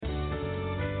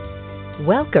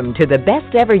Welcome to the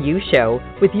Best Ever You Show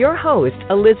with your host,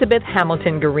 Elizabeth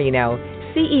Hamilton Garino,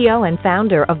 CEO and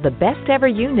founder of the Best Ever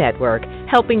You Network,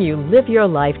 helping you live your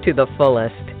life to the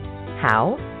fullest.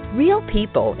 How? Real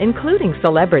people, including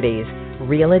celebrities,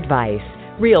 real advice,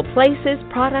 real places,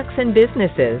 products, and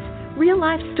businesses, real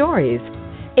life stories.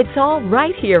 It's all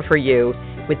right here for you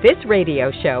with this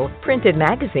radio show, printed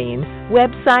magazine,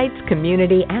 websites,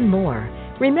 community, and more.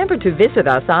 Remember to visit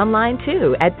us online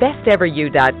too at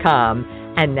besteveryou.com.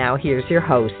 And now here's your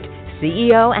host,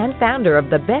 CEO and founder of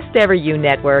the Best Ever You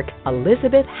Network,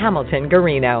 Elizabeth Hamilton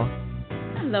Garino.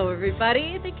 Hello,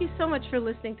 everybody. Thank you so much for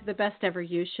listening to the Best Ever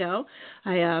You Show.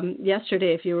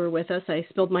 Yesterday, if you were with us, I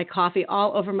spilled my coffee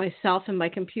all over myself and my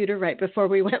computer right before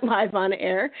we went live on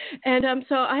air. And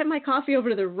so I have my coffee over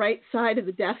to the right side of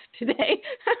the desk today.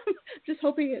 I'm just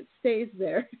hoping it stays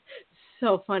there.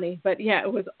 So funny, but yeah,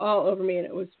 it was all over me, and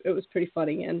it was pretty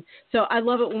funny. And so I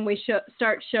love it when we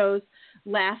start shows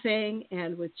laughing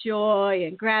and with joy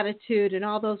and gratitude and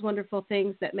all those wonderful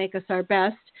things that make us our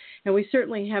best. And we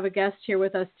certainly have a guest here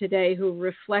with us today who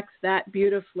reflects that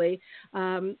beautifully.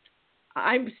 I'm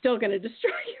still going to destroy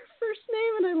your first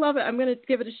name, and I love it. I'm going to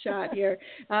give it a shot here.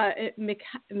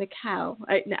 Michal.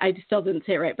 I still didn't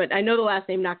say it right, but I know the last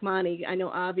name, Nachmany. I know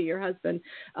Avi, your husband.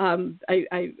 I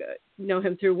know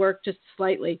him through work just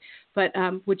slightly. But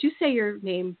would you say your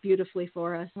name beautifully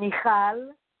for us?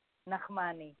 Michal,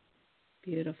 Nachmany.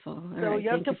 Beautiful. All so right.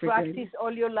 you have to practice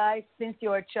all your life since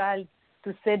you're a child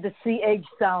to say the CH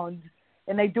sound.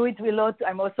 And I do it a lot.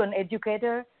 I'm also an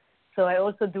educator, so I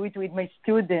also do it with my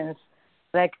students.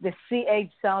 Like the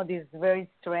CH sound is very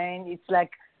strange. It's like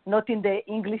not in the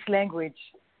English language,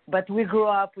 but we grew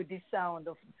up with this sound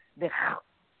of the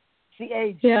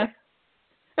CH. Yeah.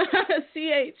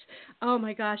 CH. Oh,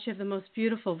 my gosh, you have the most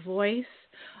beautiful voice.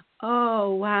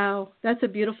 Oh, wow. That's a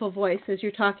beautiful voice as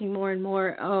you're talking more and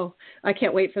more. Oh, I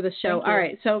can't wait for the show. All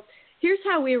right, so here's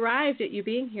how we arrived at you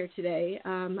being here today.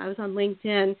 I was on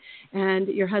LinkedIn, and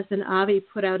your husband, Avi,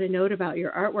 put out a note about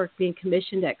your artwork being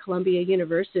commissioned at Columbia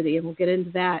University, and we'll get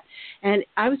into that. And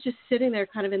I was just sitting there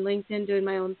kind of in LinkedIn doing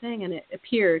my own thing, and it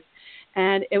appeared.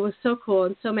 And it was so cool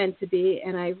and so meant to be.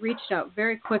 And I reached out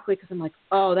very quickly because I'm like,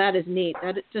 oh, that is neat.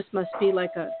 That just must be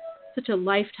like such a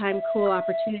lifetime cool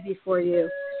opportunity for you.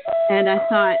 And I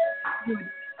thought you would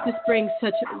just bring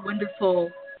such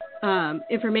wonderful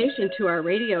information to our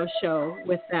radio show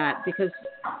with that because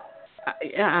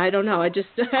I don't know. I just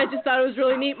thought it was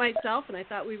really neat myself, and I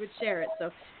thought we would share it.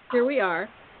 So here we are.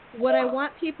 What I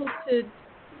want people to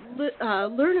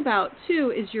learn about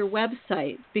too is your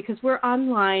website, because we're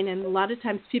online, and a lot of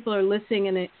times people are listening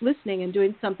and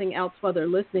doing something else while they're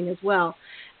listening as well.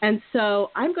 And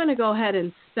so I'm going to go ahead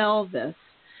and spell this.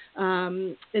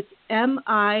 It's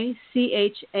MichalNachmany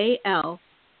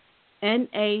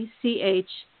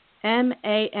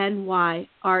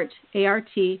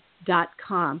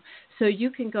art.com. So you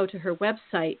can go to her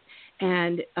website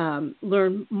and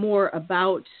learn more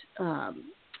about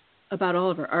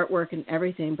all of her artwork and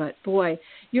everything. But boy,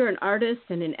 you're an artist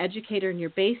and an educator, and you're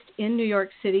based in New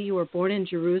York City. You were born in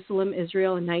Jerusalem,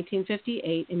 Israel in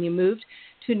 1958, and you moved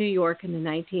to New York in the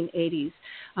 1980s.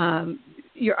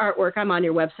 Your artwork, I'm on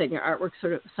your website, and your artwork,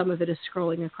 sort of, some of it is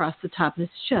scrolling across the top, and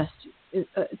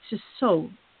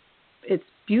it's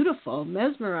beautiful,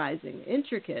 mesmerizing,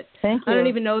 intricate. Thank you. I don't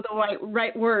even know the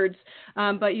right words,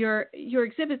 but your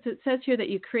exhibit, it says here that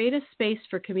you create a space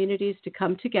for communities to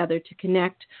come together to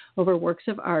connect over works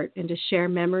of art and to share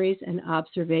memories and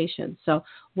observations. So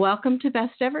welcome to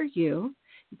Best Ever You.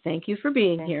 Thank you for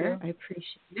being here. I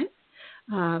appreciate it.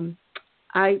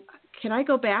 Can I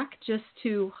go back just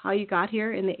to how you got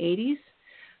here in the 80s?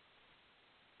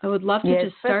 I would love to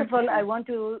just start. First of all,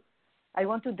 I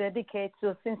want to dedicate,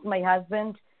 so since my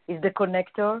husband is the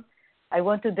connector, I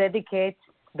want to dedicate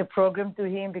the program to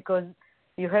him, because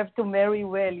you have to marry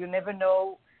well. You never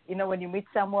know, when you meet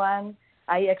someone.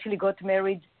 I actually got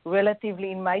married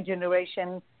relatively in my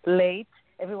generation late.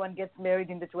 Everyone gets married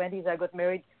in the 20s. I got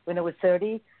married when I was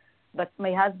 30. But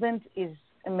my husband is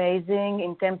amazing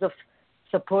in terms of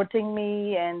supporting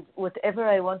me, and whatever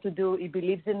I want to do, he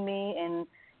believes in me and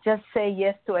just say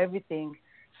yes to everything.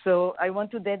 So I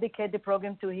want to dedicate the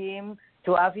program to him,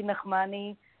 to Avi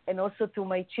Nachmany, and also to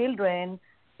my children,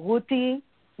 Ruti,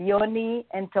 Yoni,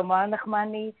 and Tamar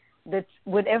Nachmany, that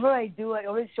whatever I do, I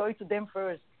always show it to them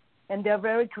first. And they're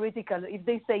very critical. If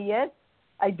they say yes,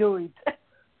 I do it.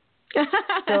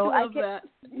 So I love that.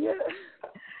 Yeah.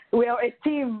 We are a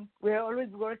team. We always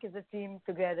work as a team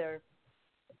together.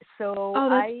 So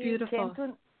that's beautiful.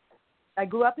 I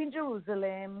grew up in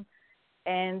Jerusalem,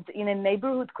 and in a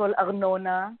neighborhood called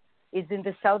Arnona. It's in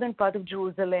the southern part of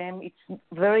Jerusalem. It's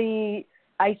very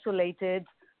isolated.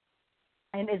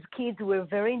 And as kids, we were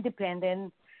very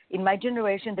independent. In my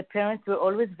generation, the parents were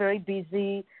always very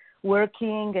busy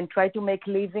working and try to make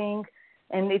living.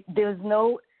 And there's no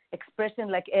expression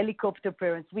like helicopter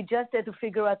parents. We just had to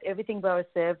figure out everything by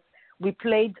ourselves. We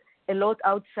played a lot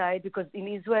outside because in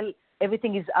Israel,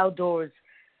 everything is outdoors.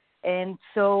 And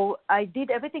so I did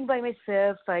everything by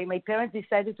myself. My parents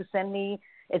decided to send me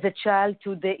as a child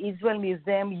to the Israel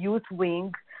Museum Youth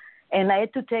Wing. And I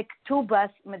had to take 2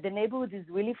 buses. The neighborhood is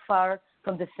really far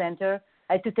from the center.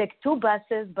 I had to take 2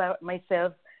 buses by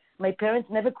myself. My parents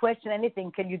never questioned anything.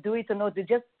 Can you do it or not? They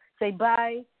just say,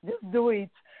 bye, just do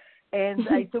it. And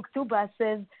I took 2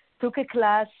 buses, took a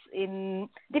class in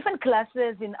different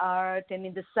classes in art and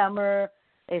in the summer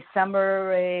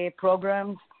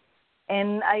programs.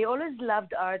 And I always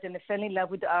loved art, and I fell in love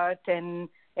with art. And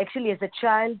actually, as a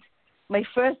child, my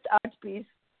first art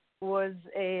piece was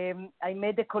I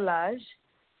made a collage,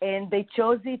 and they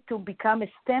chose it to become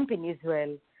a stamp in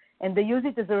Israel. And they use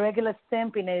it as a regular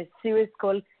stamp in a series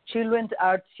called Children's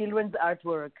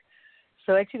Artwork.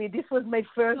 So actually, this was my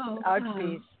first art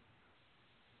piece.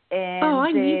 And,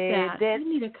 I need that. I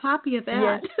need a copy of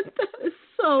that. Yes. That is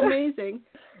so amazing.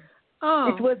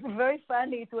 Oh. It was very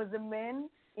funny. It was a man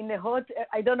in a hot air.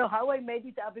 I don't know how I made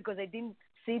it up because I didn't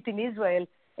see it in Israel.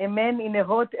 A man in a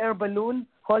hot air balloon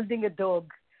holding a dog.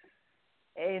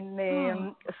 And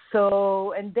then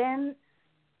so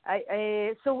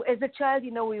as a child,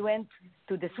 we went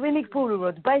to the swimming pool, we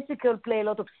rode bicycle, play a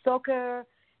lot of soccer,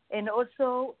 and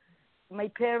also my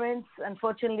parents,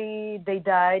 unfortunately, they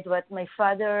died. But my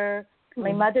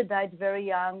mother died very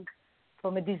young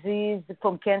from a disease,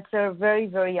 from cancer, very,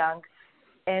 very young.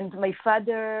 And my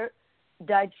father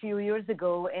died a few years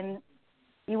ago, and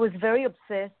he was very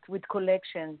obsessed with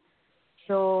collections.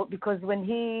 So because when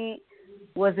he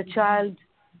was a child,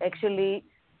 actually,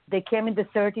 they came in the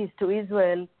 30s to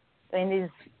Israel, and his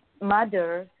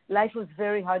mother, life was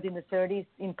very hard in the 30s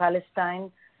in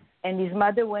Palestine, and his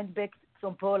mother went back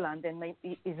from Poland, and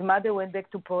his mother went back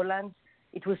to Poland.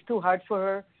 It was too hard for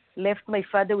her, left my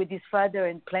father with his father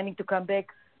and planning to come back,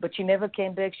 but she never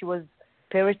came back. She was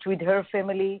perished with her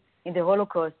family in the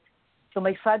Holocaust. So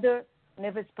my father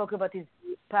never spoke about his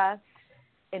past,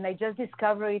 and I just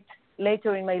discovered it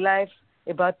later in my life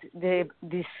about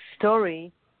this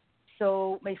story.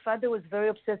 So my father was very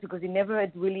obsessed because he never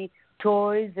had really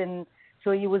toys, and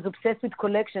so he was obsessed with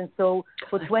collections. So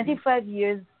for 25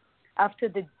 years after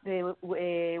the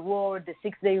war, the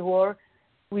 6-day war,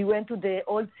 we went to the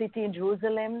old city in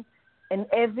Jerusalem, and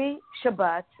every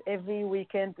Shabbat, every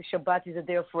weekend, Shabbat is a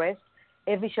day of rest,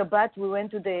 every Shabbat we went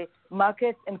to the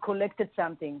market and collected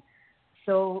something.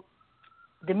 So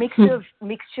the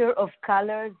mixture of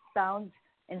colors, sounds,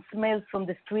 and smells from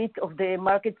the street of the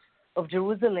markets of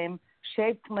Jerusalem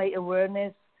shaped my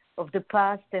awareness of the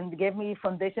past and gave me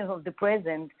foundation of the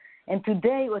present. And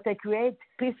today, what I create,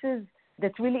 pieces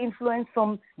that really influence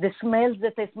from the smells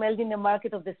that I smelled in the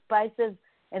market of the spices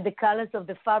and the colors of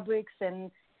the fabrics,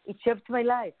 and it shaped my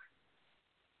life.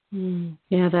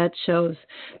 Yeah, that shows.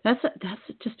 That's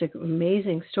just an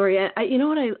amazing story.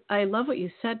 I love what you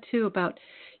said too about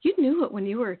you knew it when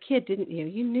you were a kid, didn't you?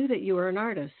 You knew that you were an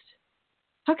artist.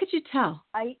 How could you tell?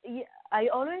 I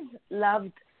always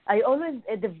loved.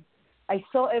 I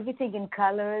saw everything in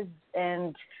colors,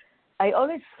 and I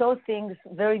always saw things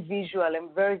very visual. I'm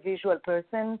a very visual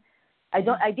person. I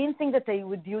didn't think that I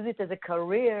would use it as a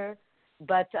career,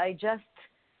 but I just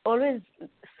always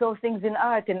saw things in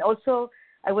art, and also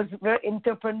I was very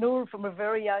entrepreneur from a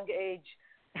very young age.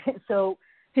 So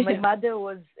my mother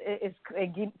was a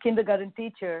kindergarten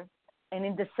teacher, and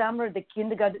in the summer the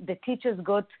teachers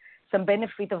got some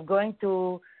benefit of going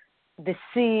to the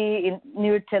sea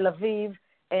near Tel Aviv,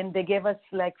 and they gave us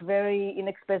like very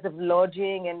inexpensive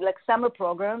lodging and like summer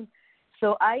programs.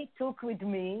 So I took with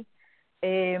me,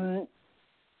 macrame.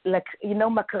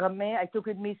 I took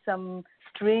with me some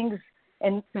strings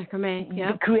and macrame.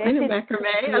 Yeah, I know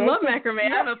macrame. I love macrame. I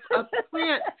have a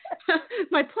plant.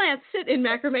 My plants sit in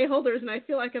macrame holders, and I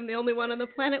feel like I'm the only one on the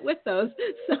planet with those.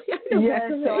 So I know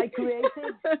macrame. So I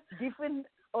created different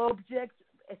objects.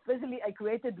 Especially, I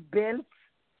created belts,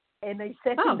 and I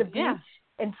sat on the beach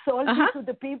and sold it to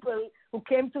the people who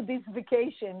came to this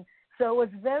vacation. So I was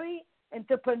very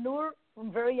entrepreneur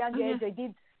from very young age. I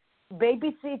did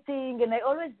babysitting, and I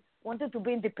always wanted to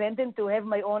be independent, to have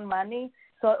my own money.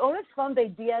 So I always found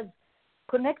ideas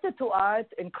connected to art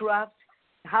and craft,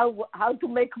 how to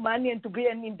make money and to be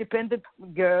an independent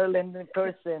girl and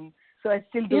person. So I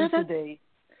still do it today.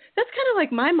 That's kind of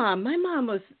like my mom.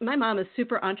 My mom is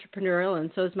super entrepreneurial,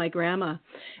 and so is my grandma.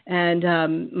 And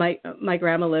my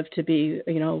grandma lived to be,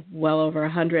 well over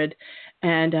 100.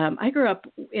 And I grew up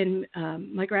in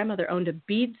my grandmother owned a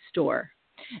bead store.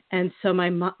 And so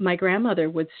my grandmother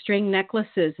would string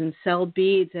necklaces and sell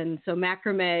beads, and so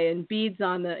macrame and beads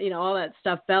on the, all that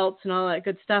stuff, belts and all that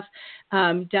good stuff,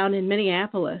 down in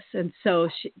Minneapolis. And so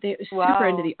they were super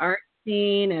into the art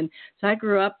scene. And so I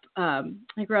grew up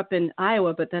in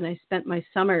Iowa, but then I spent my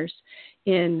summers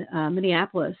in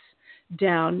Minneapolis,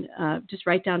 down just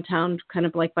right downtown, kind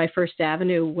of like by First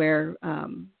Avenue, where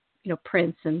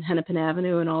Prince and Hennepin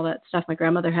Avenue and all that stuff. My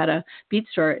grandmother had a bead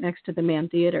store right next to the Mann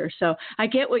Theater. So I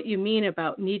get what you mean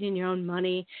about needing your own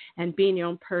money and being your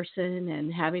own person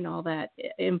and having all that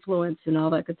influence and all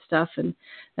that good stuff. And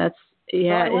that's,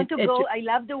 yeah. So I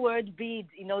love the word beads.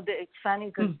 It's funny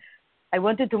because I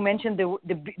wanted to mention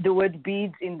the word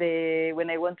beads when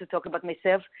I want to talk about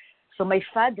myself. So my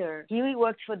father, he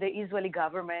worked for the Israeli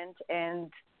government,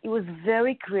 and he was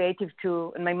very creative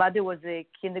too. And my mother was a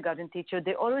kindergarten teacher.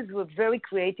 They always were very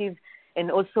creative, and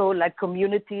also like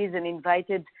communities, and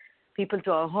invited people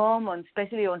to our home,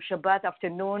 especially on Shabbat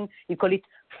afternoon. You call it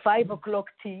 5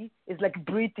 o'clock tea. It's like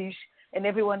British, and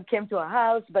everyone came to our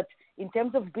house. But in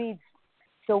terms of beads,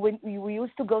 so when we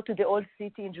used to go to the old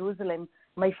city in Jerusalem,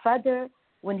 my father,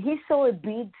 when he saw a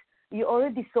bead, he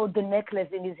already saw the necklace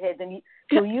in his head. And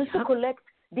so he used to collect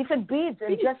different beads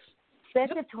and just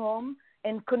sat at home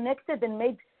and connected and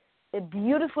made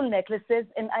beautiful necklaces.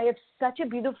 And I have such a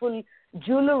beautiful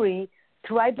jewelry,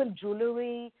 tribal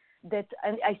jewelry, that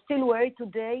I still wear it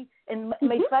today. And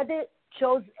my father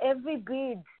chose every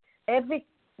bead had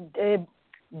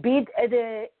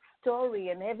a story,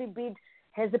 and every bead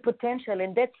has a potential.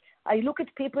 And I look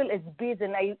at people as beads,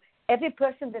 and every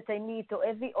person that I meet or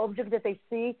every object that I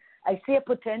see a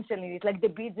potential in it, like the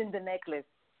beads in the necklace.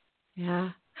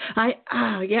 Yeah. My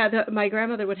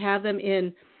grandmother would have them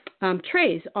in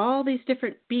trays, all these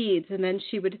different beads, and then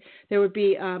there would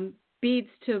be beads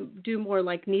to do more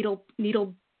like needle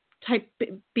type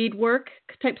beadwork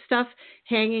type stuff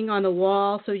hanging on the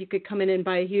wall, so you could come in and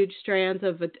buy huge strands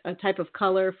of a type of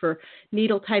color for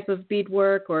needle type of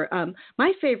beadwork. Or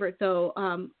my favorite though,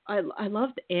 I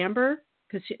loved amber,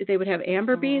 because they would have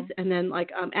amber beads, and then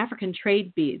like African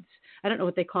trade beads. I don't know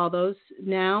what they call those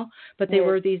now, but they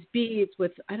were these beads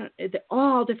with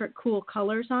all different cool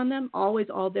colors on them, always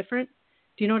all different.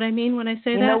 Do you know what I mean when I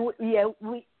say that?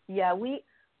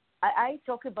 I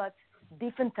talk about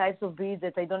different types of beads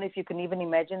that I don't know if you can even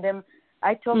imagine them.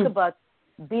 I talk about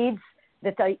beads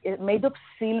that are made of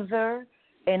silver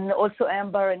and also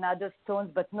amber and other stones,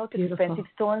 but not expensive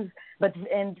stones.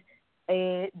 These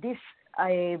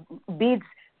beads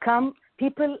come,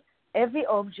 every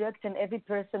object and every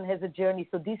person has a journey.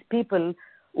 So these people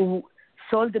who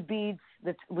sold the beads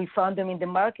that we found them in the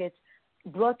market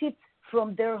brought it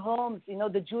from their homes.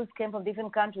 The Jews came from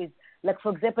different countries. Like,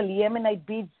 for example, Yemenite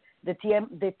beads that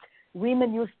Jewish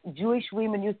women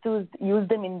used to use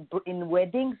them in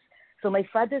weddings. So my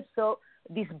father saw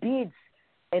these beads,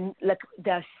 and like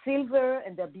they're silver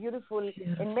and they're beautiful.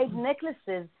 And made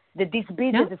necklaces that these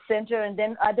beads at the center and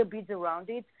then other beads around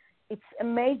it. It's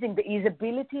amazing. His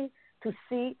ability to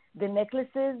see the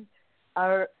necklaces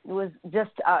was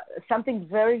just something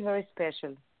very, very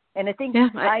special. And I think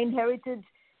I inherited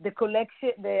the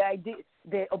collection,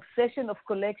 the obsession of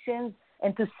collections,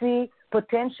 and to see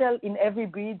potential in every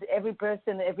bead, every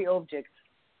person, every object.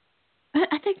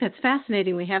 I think that's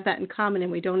fascinating. We have that in common,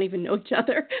 and we don't even know each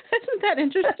other. Isn't that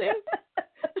interesting?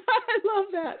 I love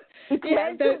that. It's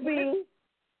meant to be.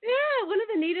 Yeah, one of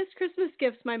the neatest Christmas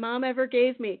gifts my mom ever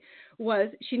gave me was,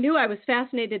 she knew I was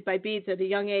fascinated by beads at a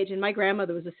young age, and my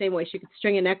grandmother was the same way. She could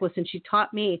string a necklace, and she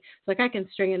taught me, like, I can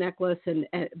string a necklace and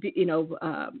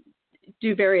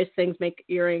do various things, make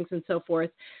earrings and so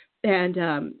forth.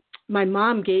 And my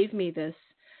mom gave me this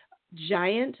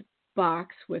giant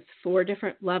box with 4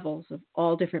 different levels of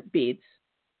all different beads.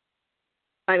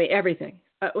 I mean, everything.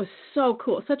 It was so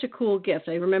cool, such a cool gift.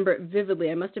 I remember it vividly.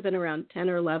 I must have been around 10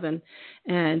 or 11,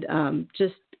 and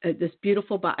just this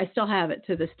beautiful box. I still have it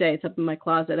to this day. It's up in my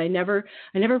closet. I never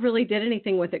really did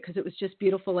anything with it because it was just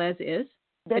beautiful as is.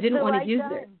 I didn't want to use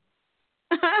it.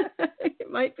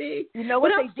 It might be. You know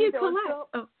what else I do you did collect? also?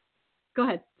 Oh, go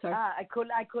ahead. Sorry. I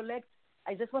collect.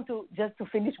 I just want to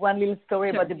finish one little story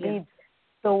about the beads.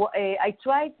 So I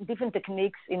tried different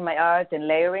techniques in my art and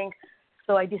layering.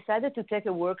 So I decided to take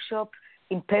a workshop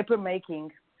in paper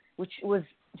making, which was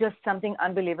just something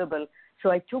unbelievable.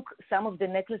 So I took some of the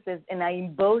necklaces and I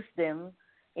embossed them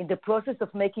in the process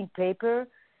of making paper.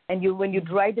 And when you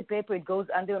dry the paper, it goes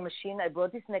under a machine. I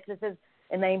brought these necklaces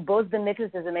and I embossed the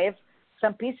necklaces, and I have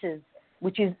some pieces,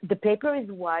 which is the paper is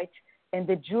white and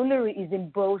the jewelry is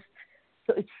embossed.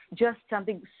 So it's just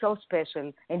something so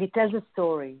special, and it tells a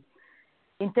story.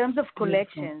 In terms of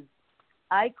collections,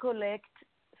 I collect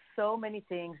so many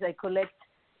things. I collect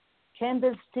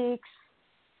candlesticks,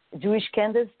 Jewish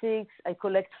candlesticks. I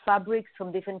collect fabrics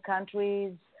from different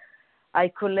countries.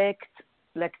 I collect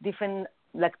different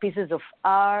pieces of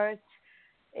art,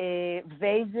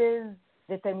 vases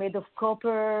that are made of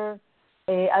copper.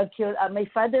 My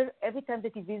father, every time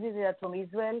that he visited us from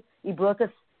Israel, he brought us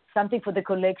something for the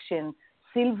collection.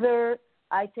 Silver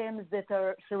items that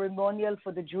are ceremonial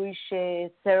for the Jewish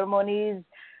ceremonies,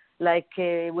 like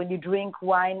when you drink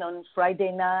wine on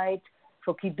Friday night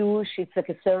for Kiddush, it's like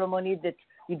a ceremony that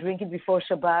you drink it before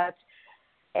Shabbat.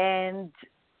 And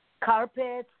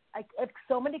carpets. I have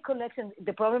so many collections.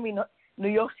 The problem in New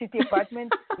York City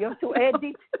apartment, you have to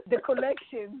edit the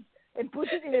collections and put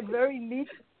it in a very neat.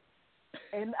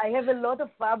 And I have a lot of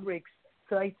fabrics,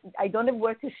 so I don't have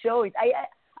where to show it.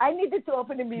 I needed to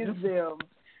open a museum.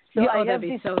 So I have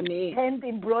this hand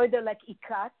embroidered like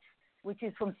ikat, which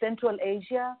is from Central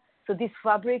Asia. So these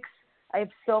fabrics, I have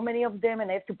so many of them, and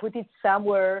I have to put it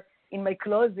somewhere in my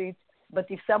closet. But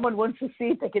if someone wants to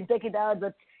see it, I can take it out.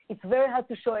 But it's very hard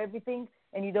to show everything,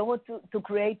 and you don't want to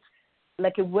create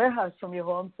like a warehouse from your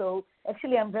home. So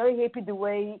actually, I'm very happy the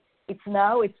way it's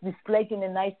now. It's displayed in a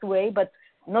nice way, but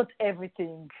not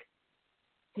everything.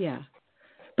 Yeah.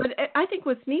 But I think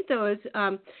what's neat, though, is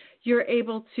you're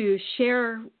able to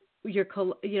share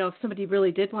if somebody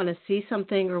really did want to see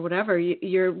something or whatever,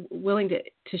 you're willing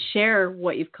to share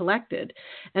what you've collected.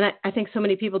 And I think so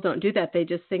many people don't do that. They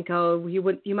just think, oh,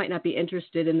 you might not be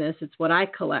interested in this. It's what I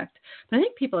collect. But I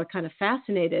think people are kind of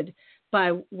fascinated by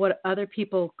what other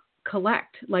people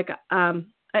collect. Like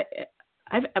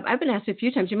I've been asked a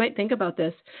few times, you might think about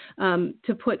this,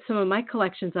 to put some of my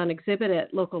collections on exhibit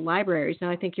at local libraries. Now,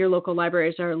 I think your local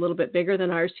libraries are a little bit bigger than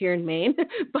ours here in Maine,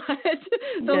 but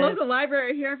the local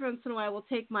library here, every once in a while, will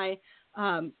take my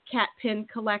cat pin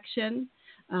collection,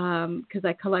 because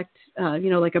I collect,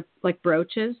 like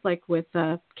brooches, like with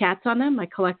cats on them. I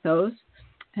collect those.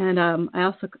 And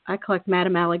I collect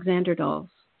Madame Alexander dolls.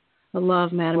 I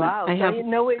love Madame. Wow,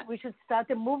 we should start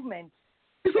a movement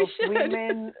of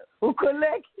women who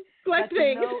collect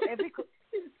things.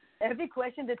 Every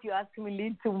question that you ask me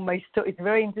leads to my story. It's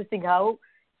very interesting how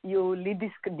you lead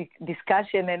this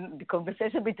discussion and the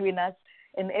conversation between us,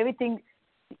 and everything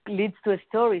leads to a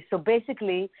story. So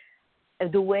basically,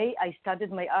 the way I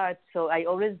started my art, so I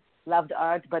always loved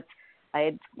art, but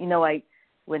I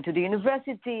went to the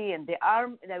university and the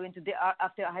army. I went to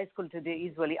after high school to the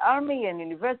Israeli army and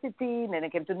university, and then I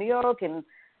came to New York and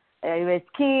I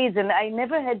raised kids, and I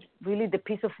never had really the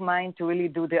peace of mind to really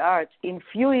do the art.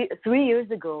 3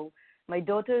 years ago, my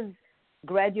daughters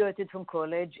graduated from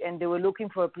college, and they were looking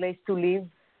for a place to live.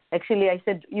 Actually, I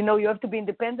said, you have to be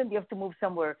independent, you have to move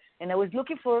somewhere. And I was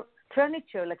looking for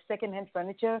furniture, like secondhand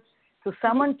furniture. So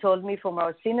someone told me from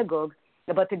our synagogue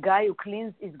about a guy who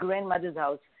cleans his grandmother's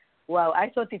house. Wow, I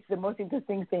thought it's the most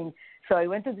interesting thing. So I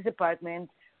went to this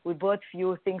apartment. We bought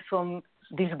few things from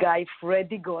this guy,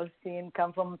 Freddie Goldstein,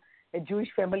 come from a Jewish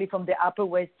family from the Upper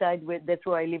West Side. That's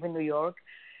where I live in New York.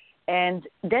 And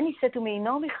then he said to me,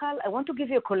 Michal, I want to give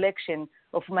you a collection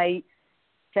of my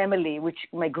family, which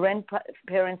my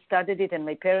grandparents started it and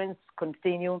my parents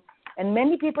continue. And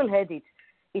many people had it.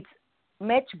 It's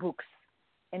matchbooks.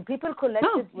 And people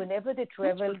collected whenever they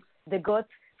traveled. They got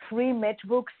free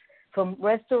matchbooks from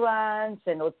restaurants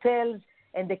and hotels.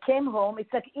 And they came home.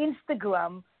 It's like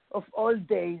Instagram of all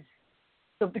days.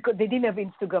 So because they didn't have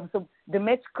Instagram. So the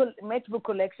matchbook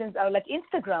collections are like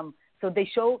Instagram. So they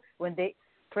show when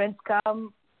friends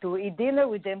come to eat dinner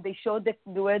with them, they show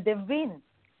where they've been.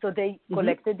 So they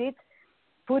collected it,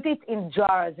 put it in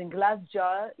jars, in glass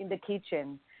jars in the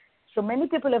kitchen. So many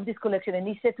people have this collection. And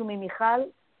he said to me,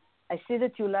 Michal, I see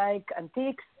that you like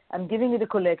antiques. I'm giving you the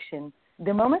collection.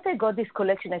 The moment I got this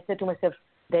collection, I said to myself,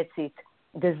 that's it.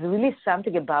 There's really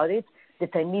something about it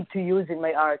that I need to use in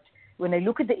my art. When I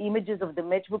look at the images of the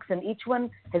matchbooks, and each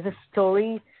one has a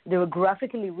story, they were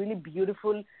graphically really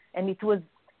beautiful. And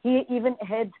he even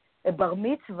had a bar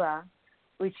mitzvah,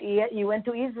 which he went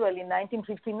to Israel in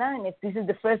 1959. This is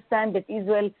the first time that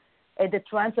Israel had a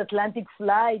transatlantic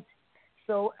flight.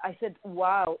 So I said,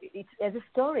 wow, it has a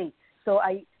story. So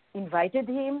I invited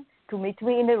him to meet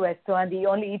me in a restaurant. He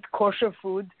only eats kosher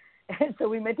food. So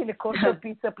we met in a kosher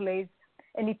pizza place.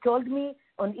 And he told me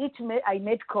on each, I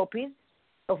made copies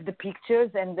of the pictures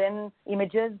and then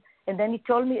images. And then he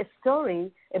told me a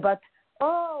story about,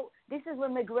 this is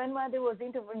when my grandmother was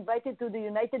invited to the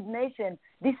United Nations.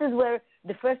 This is where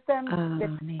the first time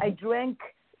I drank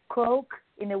Coke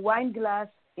in a wine glass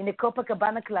in a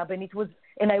Copacabana club,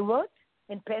 and I wrote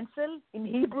in pencil in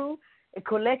Hebrew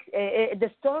the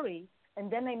story, and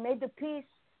then I made the piece,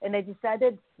 and I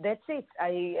decided that's it.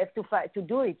 I have to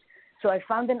do it. So I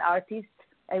found an artist.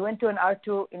 I went to an art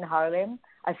tour in Harlem.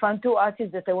 I found 2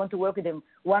 artists that I want to work with them.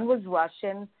 One was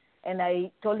Russian, and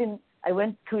I told him I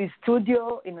went to his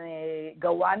studio in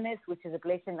Gowanus, which is a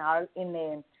place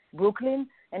in Brooklyn,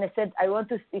 and I said, I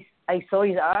saw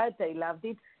his art, I loved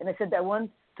it, and I said, I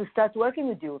want to start working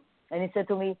with you. And he said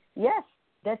to me, yes,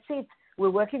 that's it. We're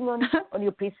working on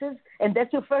your pieces, and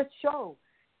that's your first show.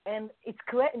 And it's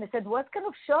correct. And I said, what kind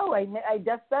of show? I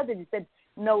just started. He said,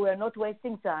 no, we're not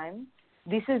wasting time.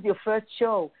 This is your first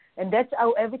show. And that's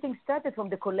how everything started, from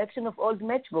the collection of old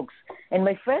matchbooks. And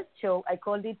my first show, I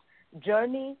called it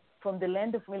Journey from the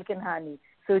Land of Milk and Honey.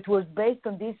 So it was based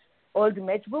on these old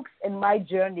matchbooks and my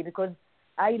journey, because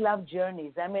I love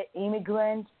journeys. I'm an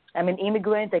immigrant.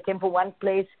 I came from one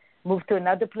place, moved to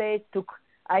another place, took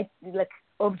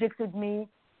objects with me,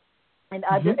 and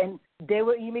and they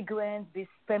were immigrants, this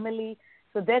family.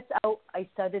 So that's how I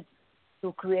started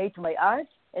to create my art,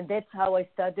 and that's how I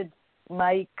started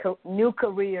my new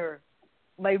career,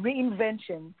 my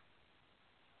reinvention.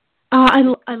 I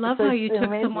love so how you took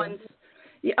amazing. someone's.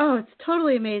 Oh, it's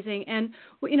totally amazing, and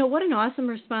what an awesome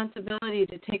responsibility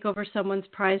to take over someone's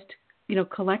prized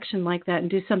collection like that and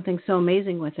do something so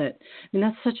amazing with it. I mean,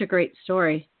 that's such a great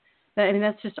story.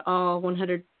 That's just all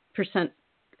 100%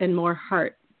 and more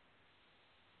heart.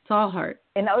 It's all heart.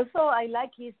 And also, I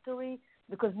like history,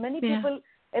 because many people,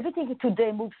 everything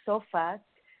today moves so fast,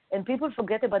 and people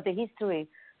forget about the history.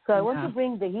 So I want to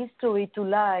bring the history to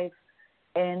life,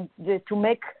 and to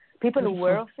make people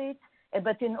aware of it,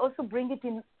 but then also bring it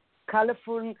in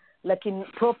colorful, like in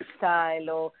prop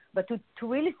style, but to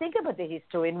really think about the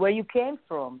history and where you came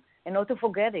from, and not to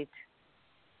forget it.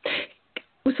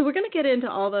 So we're going to get into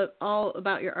all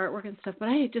about your artwork and stuff, but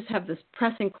I just have this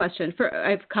pressing question. I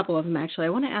have a couple of them, actually. I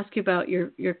want to ask you about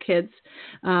your kids,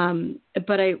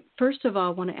 but I first of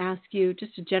all want to ask you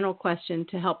just a general question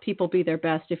to help people be their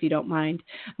best, if you don't mind.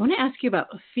 I want to ask you about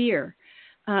fear,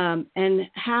 and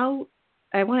how.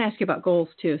 I want to ask you about goals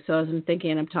too. So as I'm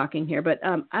thinking and I'm talking here, but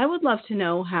I would love to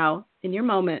know how, in your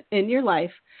moment in your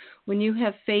life, when you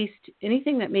have faced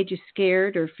anything that made you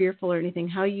scared or fearful or anything,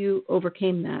 how you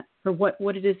overcame that, or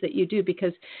what it is that you do,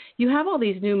 because you have all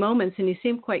these new moments and you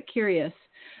seem quite curious.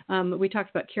 We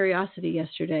talked about curiosity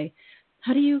yesterday.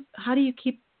 How do you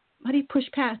push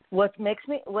past? What makes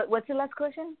me? What's the last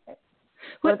question?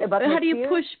 How do you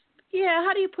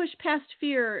push past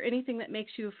fear or anything that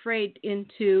makes you afraid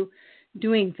into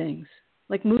doing things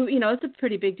like move? It's a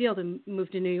pretty big deal to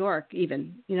move to New York,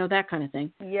 even, that kind of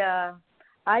thing. Yeah,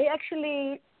 I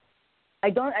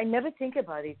never think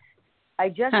about it. I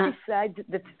just decide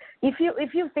that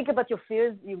if you think about your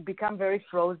fears, you become very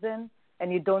frozen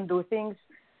and you don't do things.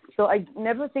 So I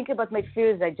never think about my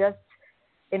fears.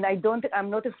 I'm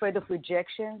not afraid of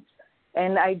rejections.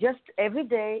 And every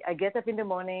day I get up in the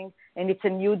morning and it's a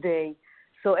new day.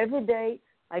 So every day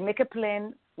I make a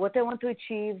plan, what I want to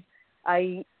achieve.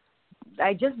 I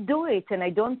just do it, and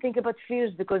I don't think about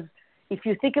fears, because if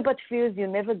you think about fears, you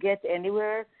never get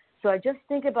anywhere. So I just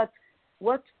think about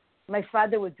what my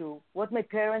father would do, what my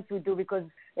parents would do,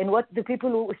 and what the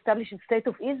people who established the state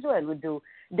of Israel would do.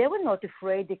 They were not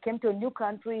afraid. They came to a new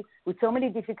country with so many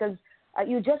difficulties.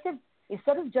 You just have,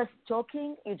 instead of just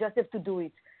talking, you just have to do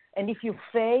it. And if you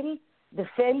fail, the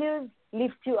failures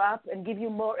lift you up and give you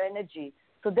more energy.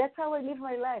 So that's how I live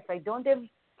my life. I don't have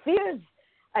fears.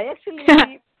 I actually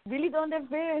really don't have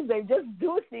fears. I just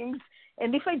do things.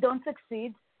 And if I don't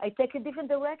succeed, I take a different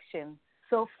direction.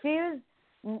 So fears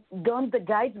don't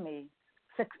guide me.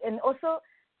 And also,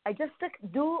 I just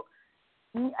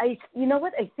I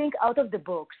think out of the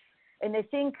box. And I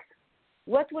think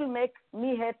what will make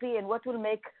me happy and what will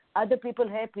make other people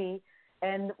happy,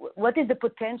 and what is the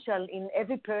potential in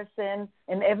every person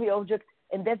and every object.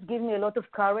 And that gives me a lot of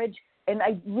courage. And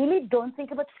I really don't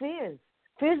think about fears.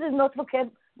 Fears is not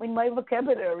in my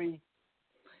vocabulary.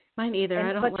 Mine either.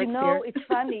 I don't like fear. It's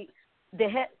funny. The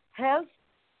health,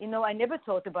 I never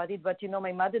thought about it, but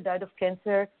my mother died of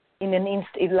cancer in a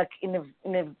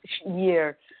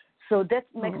year. So that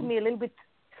makes me a little bit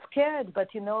scared. But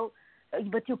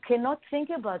but you cannot think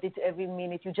about it every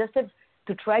minute. You just have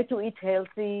to try to eat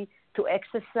healthy, to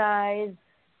exercise,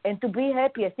 and to be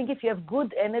happy. I think if you have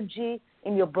good energy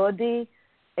in your body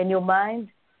and your mind,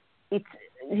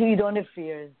 you don't have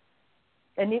fears.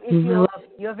 And if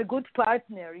you have a good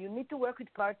partner, you need to work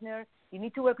with partner, you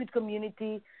need to work with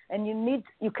community, and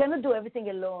you cannot do everything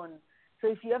alone. So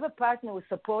if you have a partner who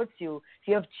supports you, if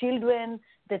you have children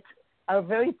that are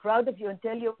very proud of you and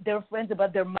tell you their friends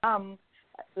about their mom.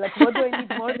 Like, what do I need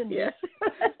more than this?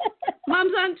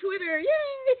 Mom's on Twitter.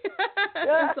 Yay!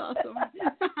 That's awesome.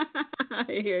 I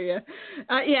hear you.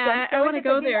 Yeah, I want to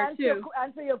go there too.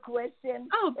 Answer your question.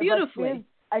 Oh, beautifully.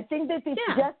 I think that it's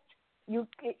just you.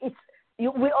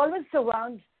 We always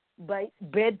surround by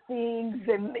bad things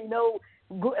and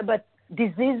but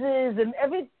diseases and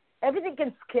everything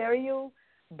can scare you.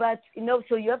 But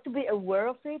so you have to be aware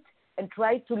of it and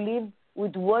try to live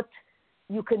with what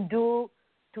you can do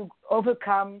to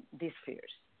overcome these fears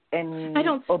and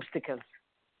obstacles.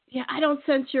 Yeah, I don't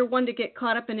sense you're one to get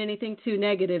caught up in anything too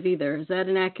negative either. Is that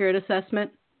an accurate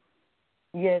assessment?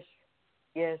 Yes.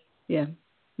 Yeah,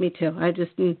 me too. I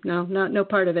just no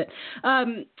part of it.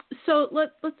 So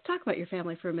let's talk about your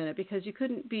family for a minute, because you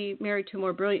couldn't be married to a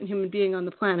more brilliant human being on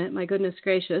the planet. My goodness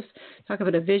gracious! Talk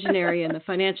about a visionary in the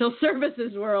financial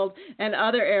services world and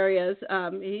other areas.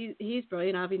 He's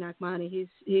brilliant, Avi Nachmany.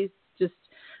 He's just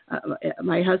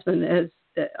my husband has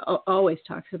always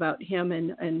talks about him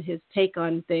and his take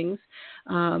on things.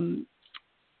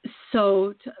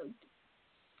 So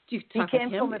do you talk he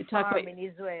came about him? from a farm in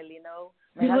Israel,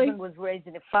 My Really? husband was raised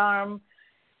in a farm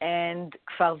and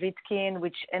Kfar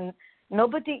Vitkin, and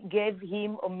nobody gave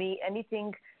him or me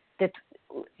anything that,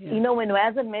 when my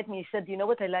husband met me, he said, you know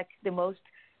what I like the most?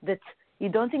 That you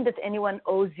don't think that anyone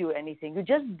owes you anything. You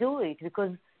just do it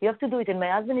because you have to do it. And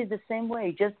my husband is the same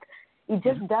way. He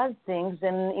just does things,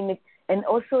 and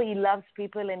also he loves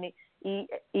people, and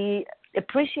he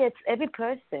appreciates every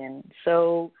person.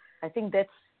 So I think that's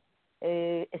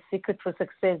a secret for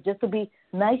success, just to be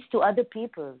nice to other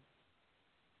people.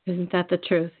 Isn't that the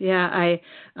truth? Yeah,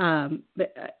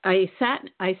 I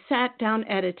sat down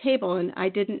at a table, and I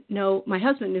didn't know, my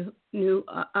husband knew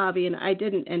Avi, and I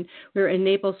didn't, and we were in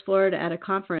Naples, Florida at a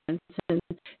conference, and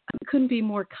couldn't be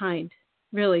more kind,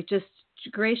 really, just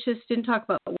gracious, didn't talk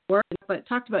about work, but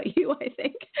talked about you, I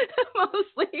think,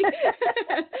 mostly,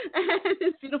 and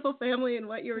his beautiful family and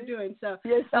what you were doing. So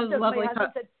yes, that was lovely. My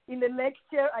husband said, in the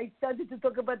lecture, I started to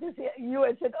talk about this. You,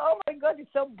 I said, oh my God,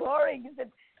 it's so boring. He said,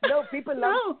 no, people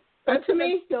love that's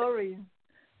me. Stories.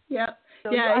 Yeah.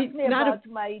 So you asked me about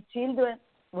my children.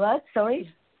 What?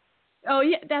 Sorry? Oh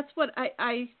yeah, that's what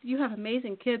you have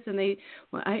amazing kids, and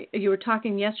you were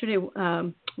talking yesterday.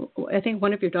 I think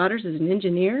one of your daughters is an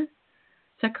engineer. Is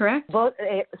that correct? Both.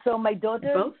 So my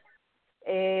daughters. Both.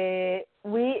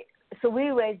 We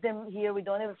raised them here. We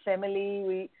don't have a family.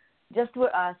 We just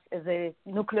were us as a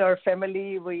nuclear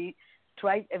family. We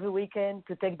tried every weekend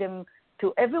to take them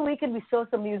to. Every weekend we saw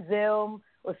some museum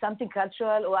or something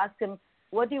cultural, or asked them,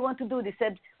 "What do you want to do?" They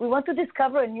said, "We want to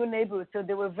discover a new neighborhood." So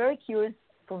they were very curious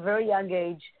from a very young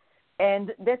age,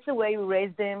 and that's the way we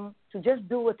raised them, to just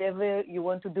do whatever you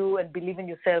want to do and believe in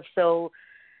yourself. So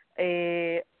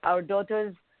our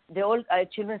daughters, our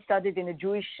children studied in a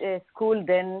Jewish school.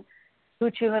 Then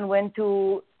 2 children went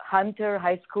to Hunter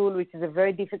High School, which is a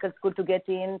very difficult school to get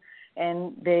in,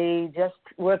 and they just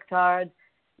worked hard,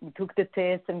 took the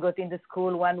test, and got into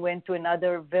school. One went to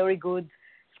another very good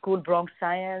school, Bronx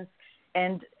Science,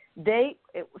 and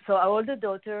so our older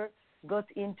daughter got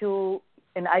into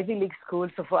an Ivy League school.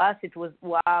 So for us, it was,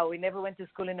 wow, we never went to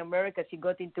school in America. She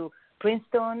got into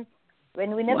Princeton.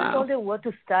 When we never told her what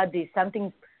to study,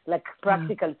 something like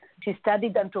practical. She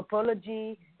studied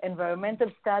anthropology, environmental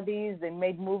studies, and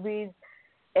made movies.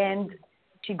 And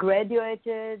she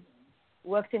graduated,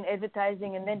 worked in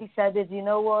advertising, and then decided, you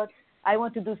know what, I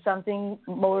want to do something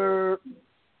more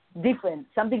different,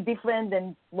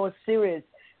 and more serious.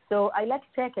 So I like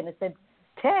tech, and I said,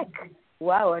 tech?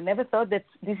 Wow, I never thought that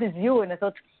this is you. And I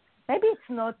thought, maybe it's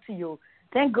not you.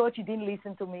 Thank God she didn't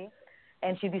listen to me.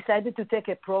 And she decided to take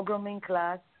a programming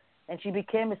class, and she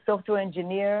became a software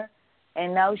engineer.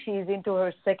 And now she is into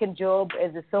her second job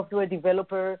as a software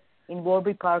developer in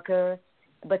Warby Parker.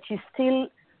 But she's still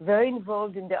very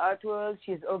involved in the art world.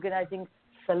 She's organizing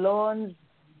salons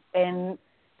and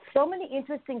so many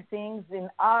interesting things in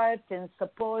art and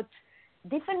support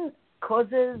different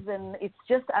causes, and it's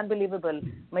just unbelievable.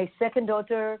 My second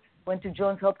daughter went to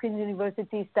Johns Hopkins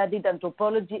University, studied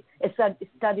anthropology,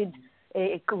 studied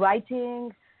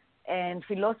writing and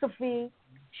philosophy.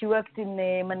 She worked in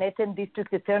a Manhattan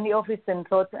District Attorney Office and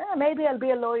thought, maybe I'll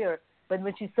be a lawyer. But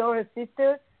when she saw her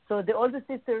sister, so the older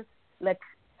sister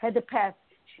had a path.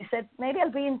 She said, maybe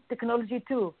I'll be in technology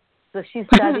too. So she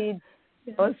studied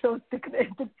also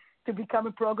to become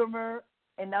a programmer,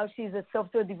 and now she's a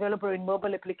software developer in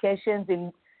mobile applications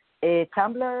in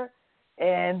Tumblr.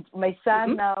 And my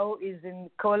son now is in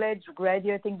college,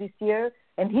 graduating this year,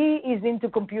 and he is into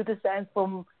computer science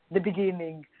from the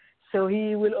beginning. So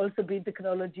he will also be in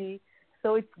technology.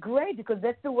 So it's great because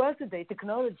that's the world today,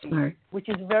 technology, Right. which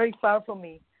is very far from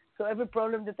me. So every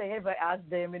problem that I have, I ask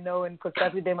them, and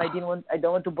consult with them. I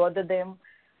don't want to bother them,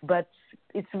 but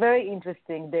it's very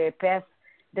interesting, the path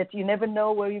that you never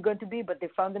know where you're going to be, but they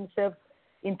found themselves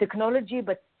in technology,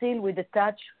 but still with a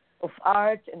touch of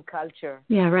art and culture.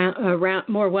 Yeah,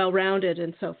 more well-rounded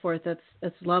and so forth.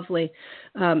 That's lovely.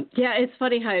 Yeah, it's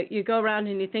funny how you go around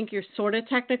and you think you're sort of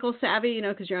technical savvy,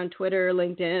 because you're on Twitter or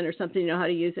LinkedIn or something, you know how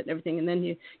to use it and everything, and then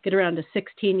you get around a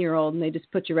 16-year-old and they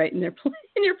just put you right in their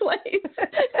in your place.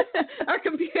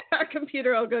 Our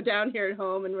computer will go down here at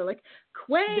home and we're like,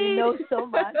 Quaid. They know so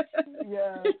much.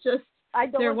 Yeah. It's just I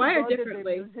don't they're want to wired bother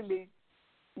differently. them usually.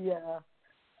 Yeah.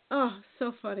 Oh,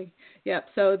 so funny. Yep.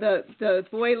 So the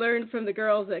boy learned from the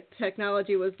girls that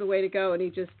technology was the way to go, and he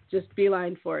just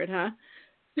beeline for it, huh?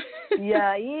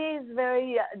 Yeah, he is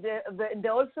very. They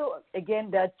also, again,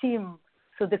 they're a team,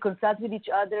 so they consult with each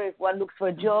other. If one looks for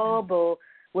a job or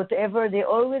whatever, they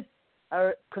always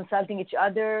are consulting each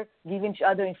other, giving each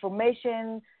other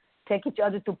information, take each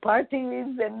other to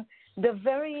parties, and they're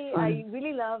very. Fun. I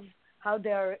really love how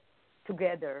they are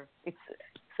together.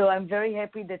 So I'm very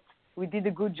happy that we did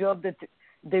a good job, that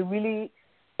they really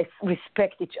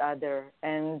respect each other,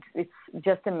 and it's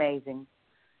just amazing.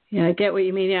 Yeah, I get what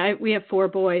you mean. Yeah, we have 4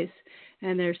 boys,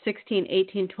 and they're 16,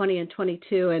 18, 20, and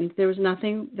 22, and there was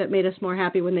nothing that made us more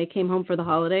happy when they came home for the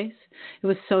holidays. It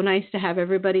was so nice to have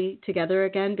everybody together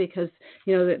again because,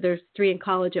 there's 3 in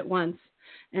college at once,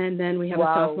 and then we have a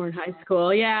sophomore in high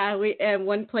school. Yeah, and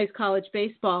one plays college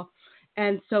baseball,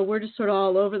 and so we're just sort of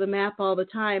all over the map all the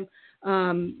time.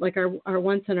 Like our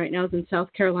one son right now is in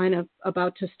South Carolina,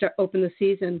 about to open the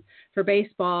season for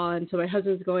baseball, and so my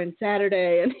husband's going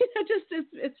Saturday, and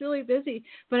it's really busy.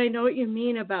 But I know what you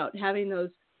mean about having those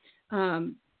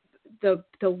the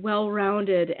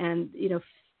well-rounded and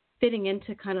fitting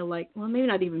into kind of like, well, maybe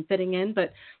not even fitting in,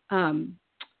 but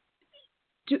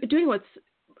doing what's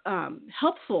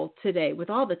helpful today with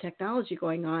all the technology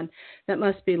going on. That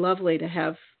must be lovely to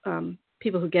have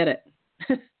people who get it.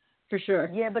 For sure.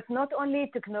 Yeah, but not only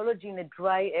technology in a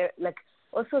dry air,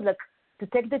 also to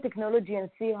take the technology and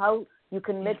see how you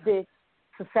can make the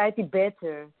society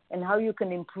better and how you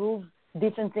can improve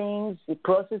different things, the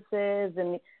processes,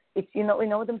 and it's you know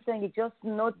what I'm saying. It's just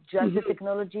not just the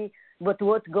technology, but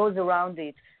what goes around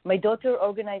it. My daughter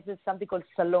organizes something called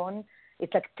Salon.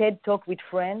 It's like TED Talk with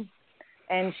friends,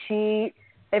 and she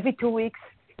every 2 weeks,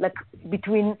 like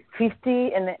between 50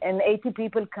 and 80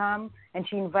 people come, and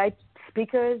she invites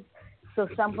speakers. So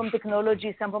some from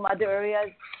technology, some from other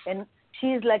areas. And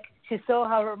she saw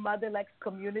how her mother likes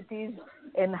communities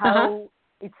and how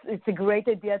it's a great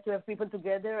idea to have people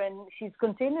together. And she's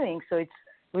continuing. So it's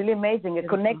really amazing.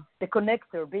 The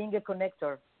connector, being a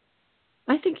connector.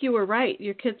 I think you were right.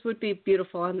 Your kids would be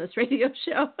beautiful on this radio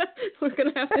show. We'll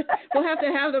have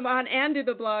to have them on and do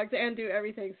the blogs and do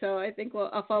everything. So I think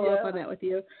I'll follow up on that with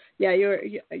you. Yeah,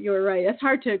 you're right. It's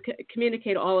hard to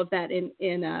communicate all of that in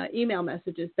email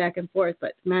messages back and forth.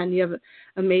 But man, you have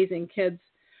amazing kids.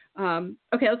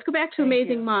 Okay, let's go back to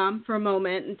Amazing Mom for a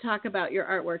moment and talk about your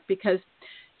artwork, because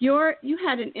you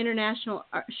had an international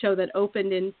art show that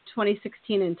opened in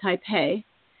 2016 in Taipei.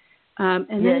 And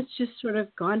then it's just sort of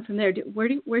gone from there.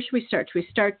 Where should we start? Should we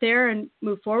start there and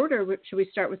move forward, or should we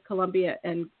start with Colombia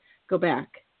and go back?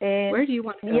 Where do you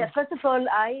want to go? Yeah, first of all,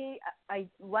 I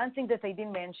one thing that I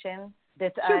didn't mention,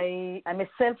 that I'm a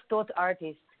self-taught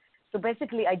artist. So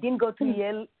basically, I didn't go to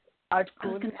Yale Art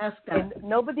School. I was going to ask that. And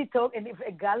nobody talked, and if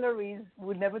galleries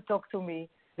would never talk to me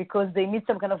because they need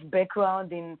some kind of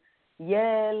background in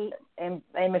Yale,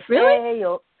 MFA, really?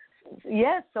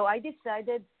 Yes, so I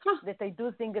decided that I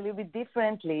do things a little bit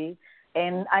differently,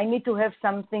 and I need to have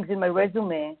some things in my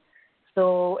resume.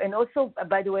 So, and also,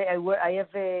 by the way, I have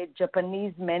a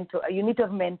Japanese mentor. You need to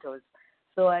have mentors.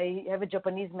 So I have a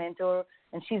Japanese mentor,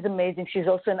 and she's amazing. She's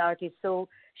also an artist. So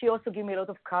she also gave me a lot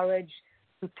of courage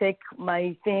to take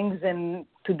my things and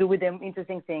to do with them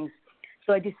interesting things.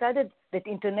 So I decided that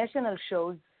international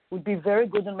shows would be very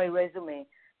good on my resume.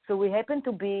 So we happened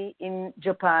to be in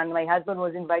Japan. My husband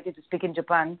was invited to speak in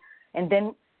Japan, and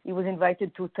then he was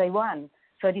invited to Taiwan.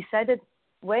 So I decided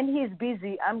when he's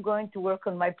busy, I'm going to work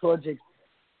on my project.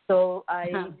 So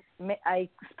I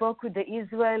spoke with the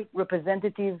Israel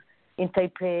representative in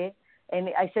Taipei, and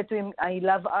I said to him, I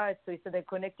love art. So he said, I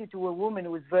connected to a woman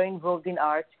who was very involved in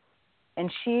art.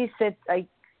 And she said, I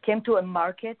came to a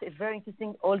market, a very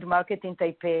interesting old market in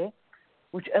Taipei,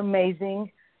 which is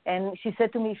amazing. And she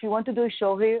said to me, if you want to do a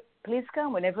show here, please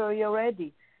come whenever you're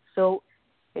ready. So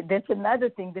that's another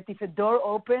thing, that if a door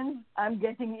opens, I'm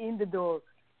getting in the door.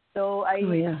 So I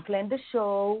planned the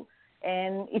show,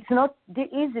 And it's not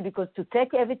easy because to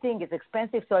take everything is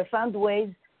expensive. So I found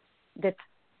ways that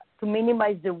to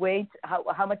minimize the weight,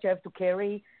 how much I have to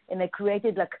carry. And I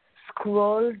created like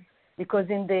scrolls because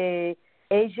in the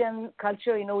Asian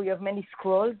culture, you know, you have many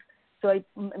scrolls. So I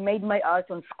made my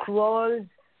art on scrolls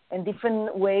and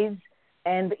different ways.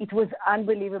 And it was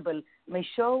unbelievable. My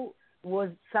show was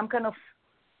some kind of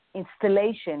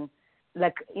installation.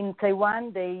 Like in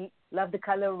Taiwan, they love the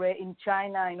color red. In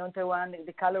China, I know Taiwan,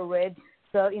 the color red.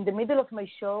 So in the middle of my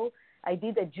show, I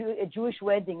did a Jewish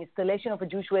wedding, installation of a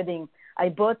Jewish wedding. I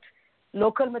bought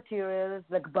local materials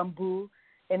like bamboo.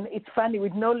 And it's funny,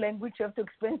 with no language, you have to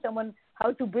explain to someone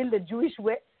how to build a Jewish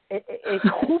a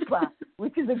chuppah,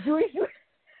 which is a Jewish with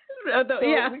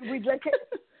like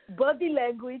a body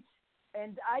language.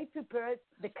 And I prepared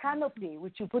the canopy,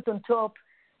 which you put on top.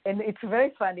 And it's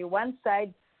very funny. One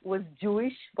side was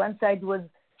Jewish, one side was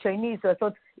Chinese. So I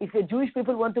thought if the Jewish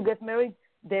people want to get married,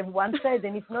 they have one side,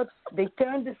 and if not, they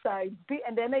turn the side.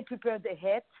 And then I prepared a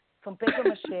hat from paper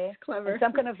mache, and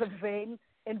some kind of a veil,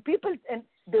 and people, and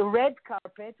the red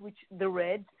carpet,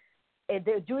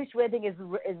 the Jewish wedding is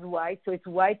white, so it's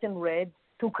white and red,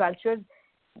 two cultures.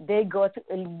 They got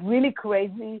really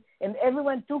crazy, and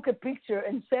everyone took a picture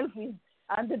and selfies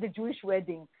under the Jewish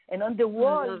wedding. And on the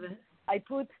wall, I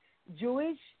put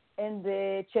Jewish and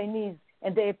the Chinese.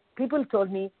 And the people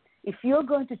told me, if you're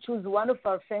going to choose one of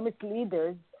our famous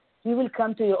leaders, he will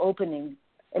come to your opening.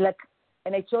 And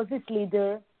I chose this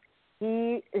leader.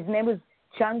 His name was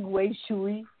Chang Wei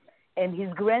Shui, and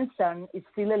his grandson is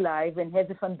still alive and has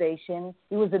a foundation.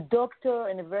 He was a doctor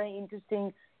and a very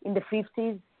interesting in the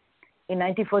 50s, in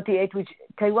 1948, which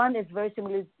Taiwan has very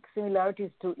similarities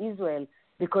to Israel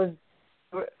because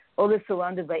we're always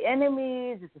surrounded by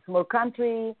enemies. It's a small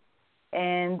country.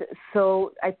 And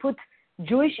so I put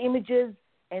Jewish images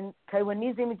and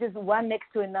Taiwanese images one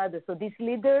next to another. So this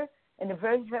leader, and a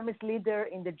very famous leader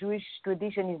in the Jewish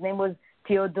tradition, his name was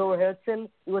Theodor Herzl.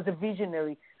 He was a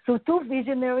visionary. So two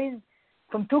visionaries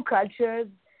from two cultures,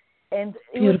 and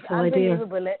it beautiful was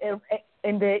unbelievable.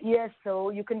 Idea.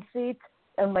 So you can see it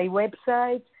on my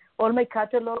website. All my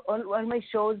catalog, all my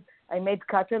shows, I made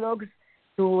catalogs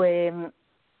to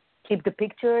keep the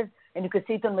pictures, and you can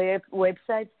see it on my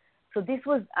website. So this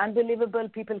was unbelievable.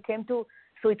 People came to,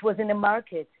 so it was in a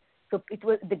market. So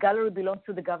the gallery belongs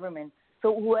to the government.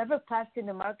 So whoever passed in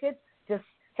the market just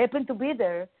happened to be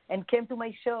there and came to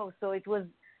my show. So it was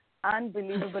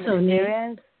unbelievable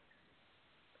experience.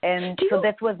 And so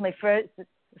that was my first.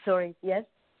 Sorry, yes.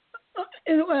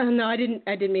 Well, no, I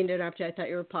didn't mean to interrupt you. I thought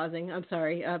you were pausing. I'm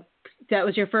sorry. That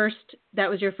was your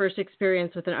first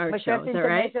experience with an art show. Is that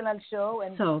right? My first international show.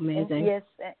 And, so amazing. And, yes,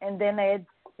 and then I had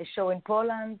a show in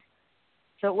Poland.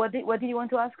 So what did you want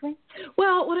to ask me?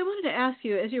 Well, what I wanted to ask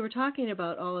you, as you were talking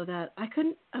about all of that,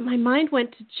 my mind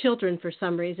went to children for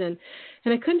some reason,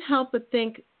 and I couldn't help but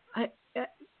think,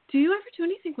 do you ever do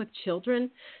anything with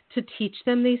children to teach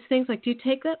them these things? Like, do you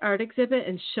take that art exhibit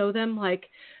and show them, like,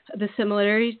 the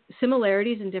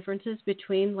similarities and differences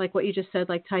between, like, what you just said,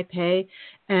 like Taipei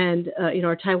and,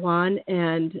 or Taiwan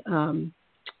and Israel?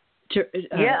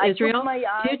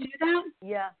 Do you do that?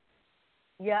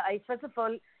 Yeah. First of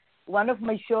all, one of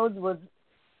my shows was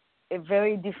a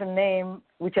very different name,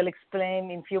 which I'll explain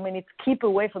in a few minutes. Keep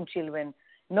away from children.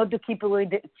 Not to keep away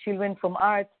the children from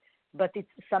art, but it's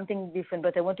something different.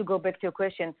 But I want to go back to your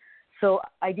question. So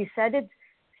I decided,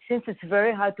 since it's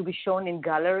very hard to be shown in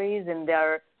galleries and there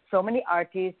are so many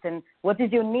artists, and what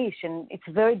is your niche? And it's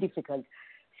very difficult.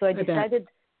 So I decided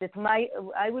that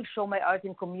I will show my art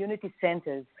in community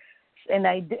centers. And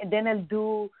then I'll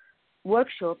do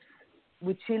workshops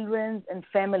with children and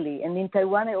family. And in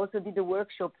Taiwan, I also did a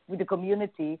workshop with the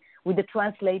community, with the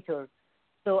translator.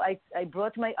 So I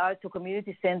brought my art to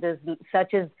community centers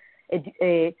such as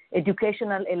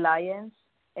Educational Alliance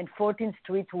and 14th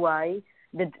Street Y.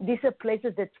 These are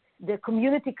places that the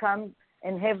community come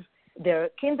and have their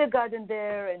kindergarten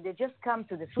there, and they just come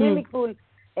to the swimming pool.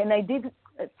 And I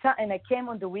came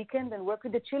on the weekend and worked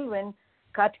with the children,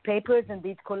 cut papers and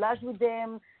did collage with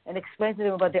them and explained to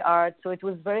them about the art. So it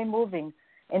was very moving.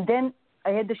 And then I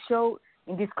had a show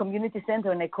in this community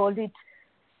center, and I called it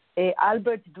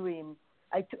Albert's Dream.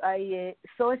 I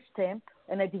saw a stamp,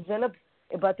 and I developed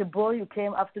about a boy who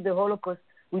came after the Holocaust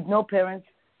with no parents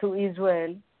to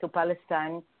Israel, to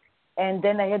Palestine. And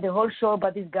then I had a whole show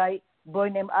about this boy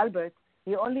named Albert.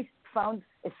 He only found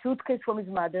a suitcase from his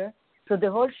mother. So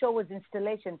the whole show was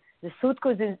installation. The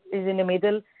suitcase is in the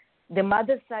middle, the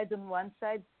mother's side on one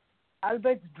side,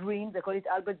 Albert's Dream, they call it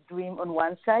Albert's Dream on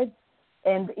one side.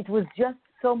 And it was just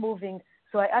so moving.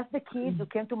 So I asked the kids who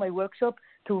came to my workshop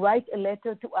to write a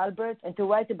letter to Albert and to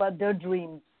write about their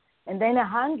dreams. And then I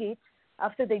hung it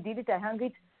after they did it, I hung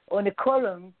it on a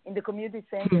column in the community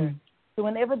center. So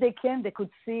whenever they came, they could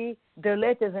see their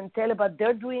letters and tell about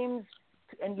their dreams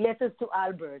and letters to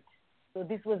Albert. So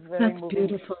this was very moving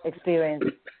beautiful experience.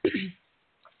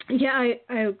 Yeah,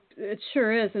 it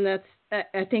sure is, and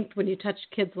I think when you touch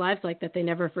kids' lives like that, they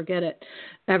never forget it,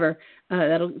 ever.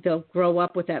 They'll grow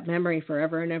up with that memory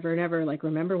forever and ever and ever. Like,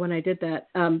 remember when I did that?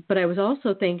 But I was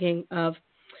also thinking of,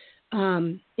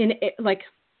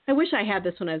 I wish I had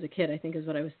this when I was a kid, I think is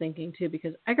what I was thinking too,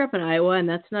 because I grew up in Iowa, and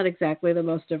that's not exactly the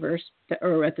most diverse,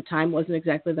 or at the time wasn't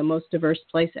exactly the most diverse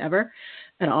place ever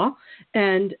at all.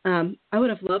 And I would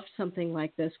have loved something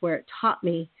like this where it taught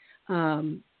me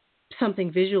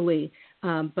something visually,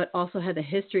 but also had the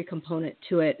history component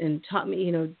to it and taught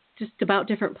me, just about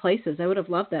different places. I would have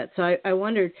loved that. So I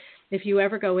wondered if you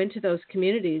ever go into those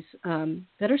communities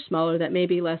that are smaller, that may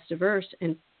be less diverse,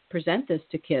 and present this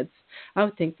to kids. I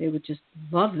would think they would just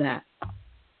love that.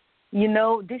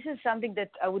 This is something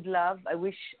that I would love. I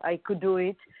wish I could do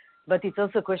it, but it's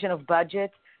also a question of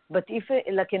budget. But if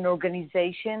an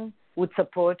organization would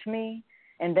support me,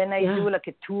 and then I do like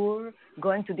a tour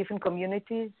going to different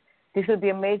communities, this would be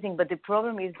amazing. But the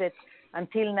problem is that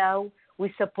until now,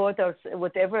 we support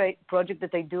whatever project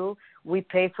that I do, we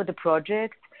pay for the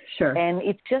project. Sure. And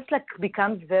it just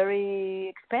becomes very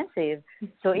expensive.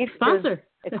 So if sponsor.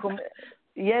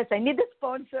 Yes, I need a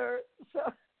sponsor. So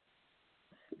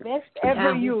best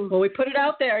ever you. Well, we put it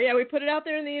out there. Yeah, we put it out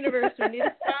there in the universe. We need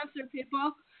a sponsor,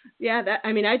 people. Yeah,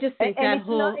 I just think and that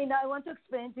whole. I want to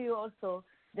explain to you also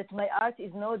that my art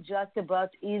is not just about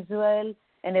Israel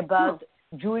and about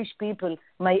Jewish people.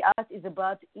 My art is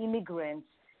about immigrants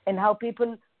and how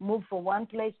people move from one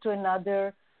place to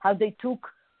another, how they took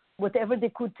whatever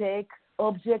they could take,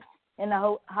 objects, and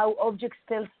how objects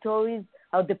tell stories,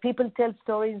 how the people tell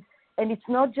stories. And it's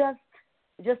not just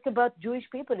about Jewish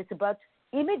people. It's about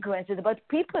immigrants. It's about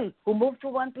people who move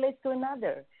from one place to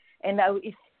another. And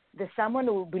if there's someone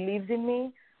who believes in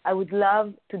me, I would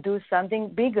love to do something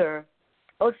bigger.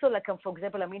 Also, for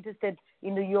example, I'm interested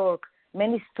in New York.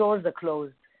 Many stores are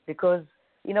closed because,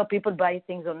 people buy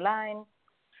things online.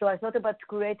 So I thought about to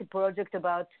create a project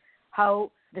about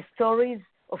how the stories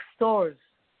of stores,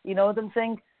 you know what I'm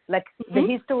saying? The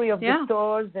history of the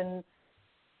stores, and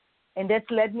that's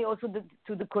led me also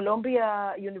to the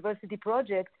Columbia University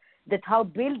project, that how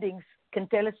buildings can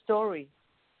tell a story.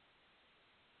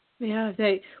 Yeah,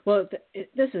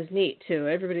 this is neat too.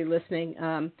 Everybody listening.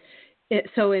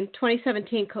 So in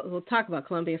 2017, we'll talk about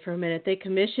Columbia for a minute. They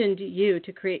commissioned you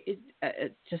to create,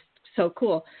 just so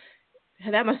cool.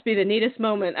 That must be the neatest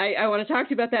moment. I want to talk to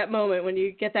you about that moment when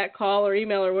you get that call or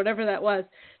email or whatever that was,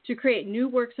 to create new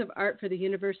works of art for the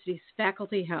university's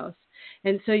faculty house.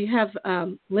 And so you have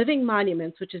Living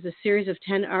Monuments, which is a series of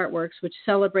 10 artworks which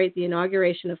celebrate the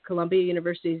inauguration of Columbia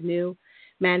University's new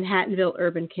Manhattanville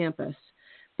urban campus.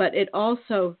 But it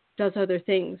also does other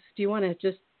things. Do you want to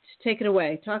just take it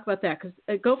away? Talk about that,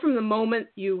 because go from the moment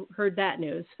you heard that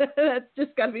news. That's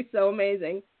just got to be so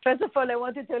amazing. First of all, I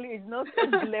want to tell you, it's not as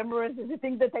glamorous as the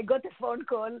thing that I got a phone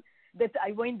call that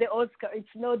I won the Oscar. It's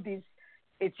not this.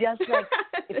 It's just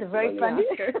it's a very funny.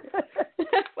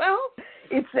 Well,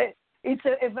 it's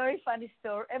a very funny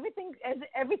story.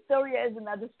 Every story has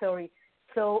another story.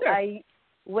 So sure. I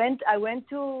went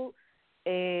to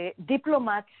a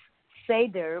diplomat's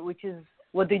Seder, which is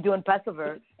what they do on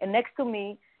Passover, and next to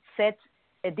me sat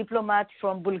a diplomat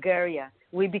from Bulgaria.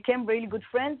 We became really good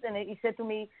friends, and he said to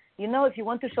me, if you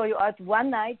want to show your art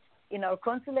one night in our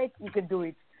consulate, you can do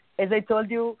it. As I told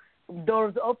you,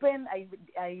 doors open. I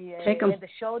had a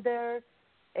show there,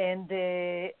 and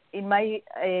in my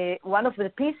one of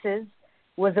the pieces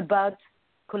was about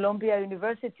Columbia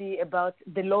University, about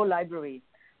the law library.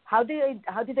 How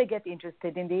did I get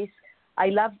interested in this? I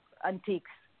love antiques.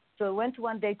 So I went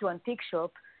one day to an antique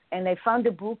shop, and I found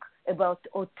a book about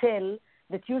hotel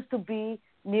that used to be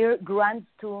near Grant's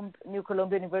Tomb, near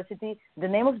Columbia University. The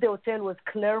name of the hotel was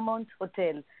Claremont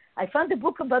Hotel. I found a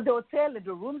book about the hotel and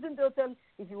the rooms in the hotel.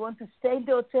 If you want to stay in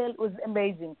the hotel, it was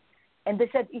amazing. And they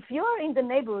said, if you are in the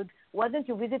neighborhood, why don't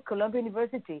you visit Columbia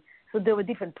University? So there were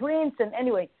different prints. And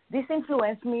anyway, this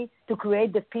influenced me to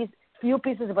create few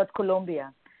pieces about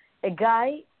Columbia. A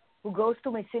guy who goes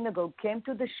to my synagogue came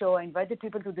to the show. I invited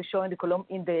people to the show in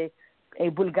the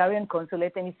Bulgarian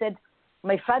consulate. And he said,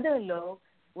 my father-in-law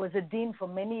was a dean for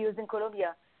many years in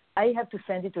Columbia. I have to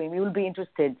send it to him. He will be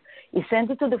interested. He sent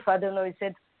it to the father-in-law. He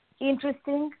said,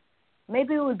 interesting.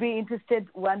 Maybe we will be interested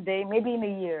one day, maybe in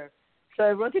a year. So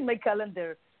I wrote in my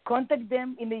calendar, contact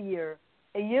them in a year.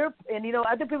 And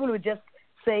other people would just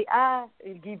say,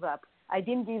 give up. I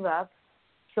didn't give up.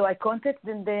 So I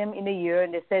contacted them in a year,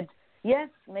 and they said, yes,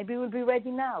 maybe we'll be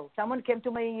ready now. Someone came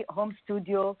to my home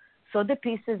studio, saw the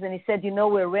pieces, and he said,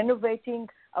 we're renovating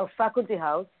our faculty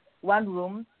house, one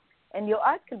room, and your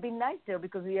art can be nicer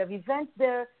because we have events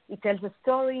there. It tells a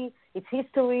story. It's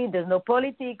history. There's no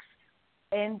politics.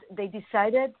 And they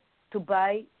decided to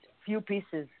buy few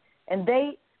pieces. And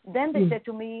they said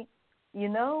to me,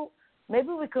 maybe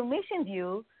we commissioned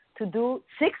you to do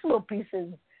 6 more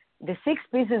pieces. The 6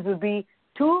 pieces will be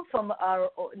 2 from our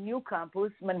new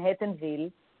campus,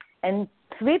 Manhattanville, and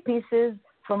 3 pieces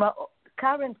from our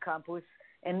current campus.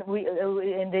 And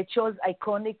they chose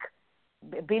iconic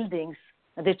buildings.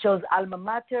 They chose Alma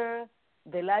Mater,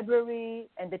 the library,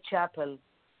 and the chapel.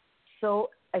 So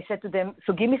I said to them,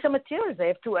 so give me some materials.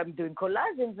 I'm doing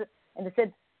collages. And they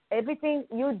said, everything,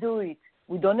 you do it.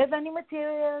 We don't have any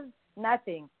materials,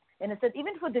 nothing. And I said,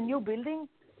 even for the new building?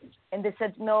 And they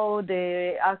said, no,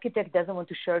 the architect doesn't want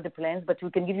to share the plans, but we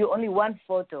can give you only 1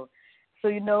 photo. So,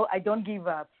 I don't give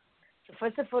up. So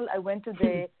first of all, I went to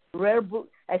the rare book.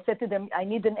 I said to them, I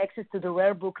need an access to the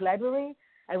rare book library.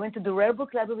 I went to the rare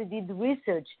book library, did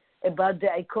research about the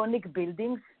iconic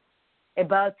buildings,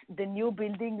 about the new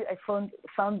building. I found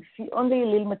only a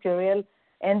little material,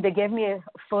 and they gave me a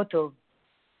photo.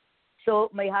 So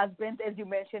my husband, as you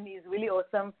mentioned, is really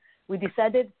awesome. We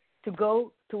decided to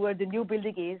go to where the new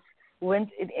building is. We went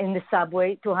in the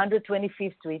subway to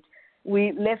 125th Street.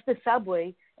 We left the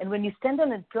subway, and when you stand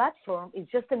on a platform,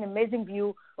 it's just an amazing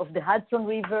view of the Hudson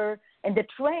River and the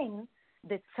train,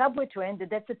 the subway train,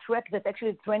 that's a track that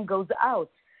actually the train goes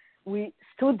out. We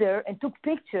stood there and took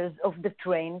pictures of the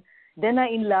train. Then I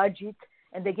enlarged it,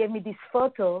 and they gave me this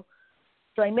photo.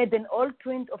 So I made an old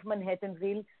print of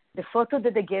Manhattanville, the photo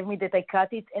that they gave me that I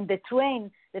cut it, and the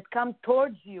train that comes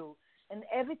towards you. And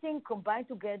everything combined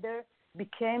together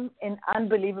became an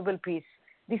unbelievable piece.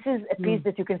 This is a piece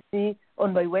that you can see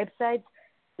on my website,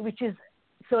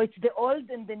 so it's the old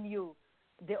and the new.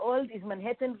 The old is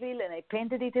Manhattanville, and I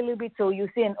painted it a little bit. So you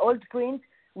see an old print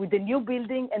with the new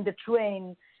building and the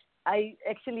train. I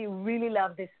actually really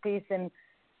love this piece, and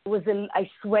I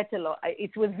sweat a lot.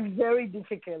 It was very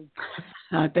difficult.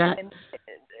 And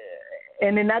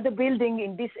another building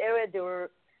in this area, there were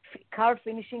car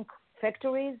finishing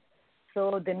factories.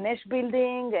 So the Nash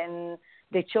building, and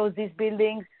they chose this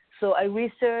building. So I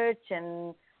researched,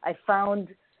 and I found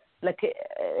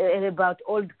about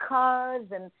old cars,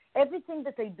 and everything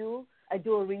that I do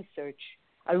a research.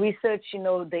 I research,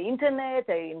 the internet,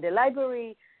 in the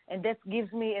library, and that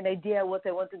gives me an idea what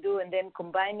I want to do, and then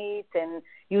combine it and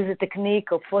use a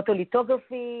technique of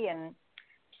photolithography. And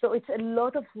so it's a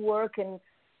lot of work, and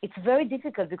it's very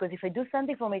difficult because if I do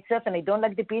something for myself and I don't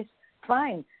like the piece,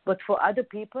 fine. But for other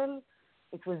people,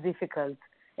 it was difficult.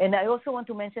 And I also want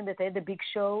to mention that I had a big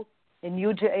show in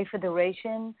UJA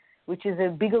Federation, which is a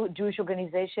big Jewish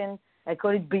organization. I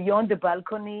call it Beyond the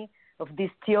Balcony, of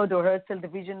this Theodor Herzl, the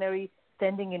visionary,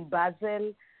 standing in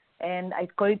Basel. And I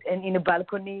call it in a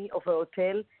balcony of a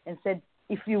hotel, and said,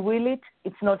 if you will it,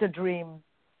 it's not a dream.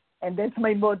 And that's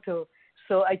my motto.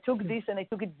 So I took this and I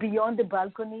took it beyond the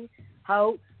balcony,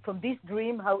 from this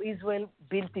dream, how Israel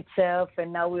built itself,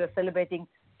 and now we are celebrating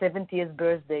 70th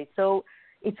birthday. So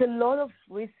it's a lot of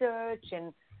research,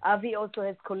 and Avi also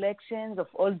has collections of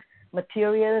old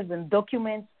materials and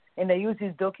documents, and I use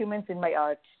these documents in my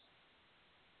art.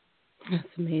 That's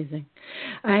amazing.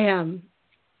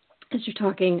 As you're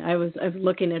talking, I'm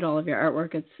looking at all of your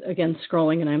artwork. It's again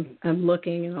scrolling, and I'm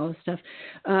looking and all this stuff.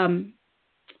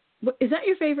 Is that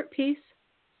your favorite piece?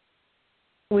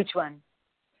 Which one?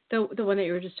 The one that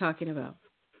you were just talking about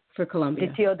for Colombia.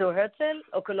 The Theodor Herzl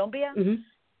or Colombia? Mm-hmm.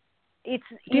 It's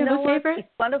Do you have a favorite? It's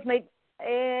one of my.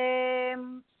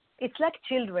 It's like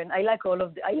children. I like all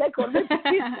of the. I like all the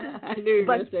pieces. I knew you were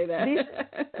going to say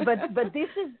that. But this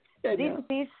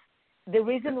piece. The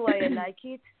reason why I like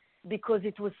it, because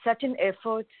it was such an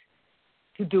effort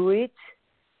to do it,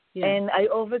 and I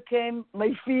overcame my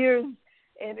fears.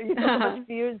 And my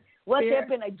fears. What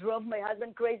happened? I drove my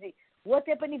husband crazy. What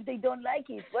happened if they don't like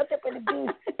it? What happened if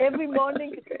this? Every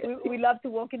morning we love to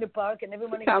walk in the park, and every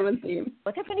morning common theme.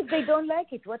 What happened if they don't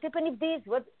like it? What happened if this?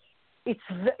 What? It's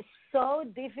so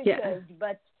difficult,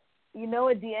 but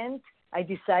at the end I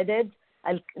decided.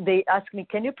 They asked me,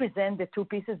 "Can you present the 2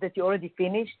 pieces that you already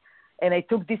finished?" And I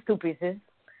took these 2 pieces.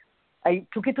 I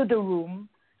took it to the room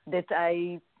that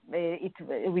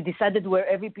we decided where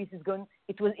every piece is going.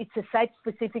 It's a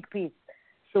site-specific piece,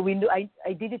 so we knew.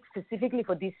 I did it specifically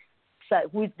for this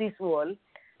site with this wall.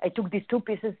 I took these 2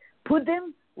 pieces, put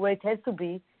them where it has to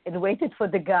be, and waited for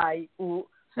the guy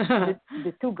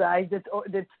the 2 guys that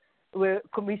were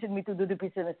commissioned me to do the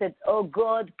piece. And I said, "Oh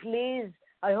God, please!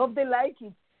 I hope they like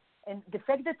it." And the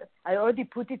fact that I already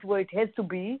put it where it has to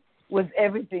be, was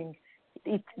everything.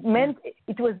 It meant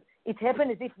it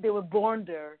happened as if they were born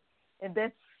there. And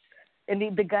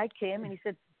the guy came and he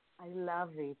said, I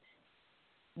love it.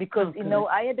 Because,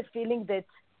 I had a feeling that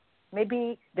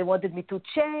maybe they wanted me to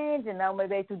change and now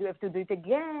maybe I have to do it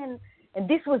again. And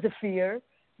this was a fear.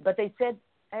 But I said,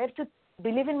 I have to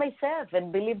believe in myself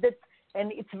and believe that.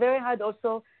 And it's very hard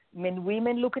also when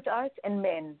women look at art and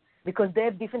men because they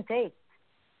have different tastes.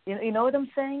 You know what I'm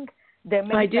saying?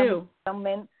 I do. Some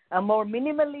men are more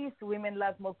minimalist. Women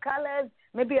like more colors.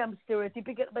 Maybe I'm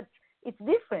stereotypical, but it's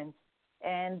different.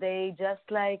 And they just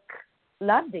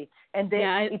loved it. And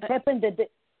it happened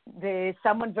that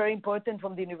someone very important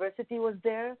from the university was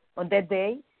there on that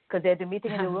day because they had a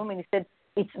meeting in the room, and he said,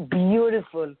 it's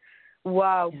beautiful.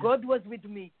 Wow, God was with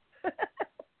me.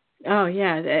 Oh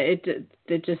yeah,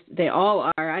 they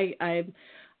all are.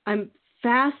 I'm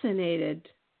fascinated.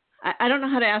 I don't know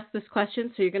how to ask this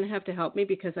question, so you're going to have to help me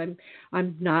because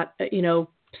I'm not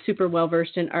super well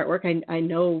versed in artwork. I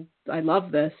know I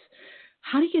love this.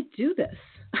 How do you do this?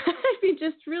 I mean,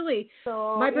 just really,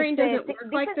 my brain doesn't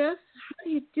work like this. How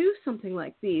do you do something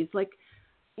like these?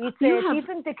 It's a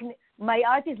different technique. My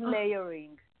art is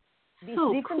layering. These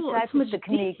different cool. types of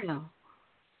techniques.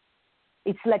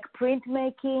 It's like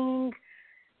printmaking,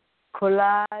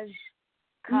 collage,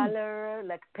 color,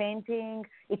 like painting.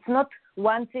 It's not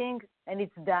one thing and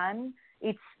it's done.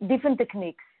 It's different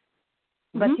techniques.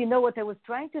 But what I was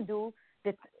trying to do,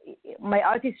 that my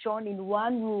art is shown in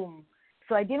one room.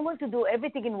 So I didn't want to do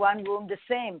everything in one room the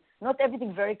same, not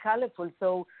everything very colorful.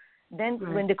 So then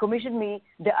when they commissioned me,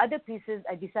 the other pieces,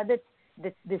 I decided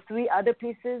that the three other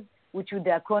pieces, which were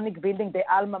the iconic building, the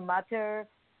Alma Mater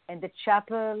and the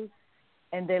chapel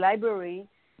and the library,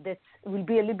 that will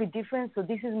be a little bit different. So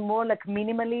this is more like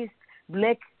minimalist,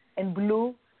 black and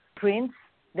blue prints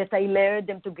that I layered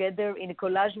them together in a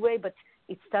collage way, but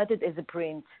it started as a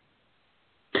print.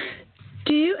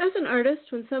 Do you, as an artist,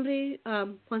 when somebody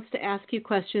wants to ask you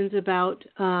questions about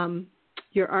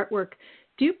your artwork,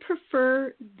 do you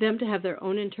prefer them to have their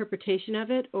own interpretation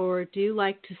of it, or do you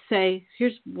like to say,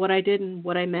 here's what I did and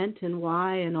what I meant and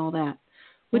why and all that?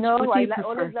 What do you prefer?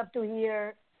 Always love to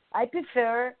hear. I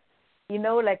prefer,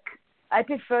 I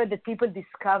prefer that people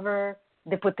discover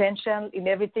the potential in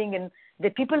everything and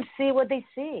that people see what they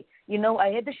see. I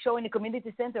had a show in a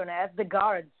community center and I asked the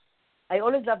guards. I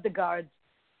always love the guards.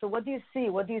 So what do you see?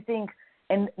 What do you think?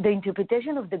 And the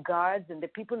interpretation of the guards and the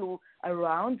people who are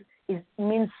around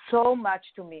means so much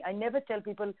to me. I never tell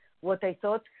people what I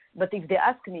thought, but if they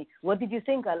ask me, what did you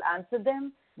think? I'll answer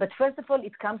them. But first of all,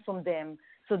 it comes from them.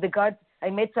 So the guards,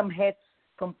 I made some hats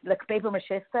from paper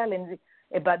mache style and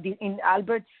in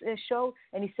Albert's show.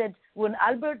 And he said, when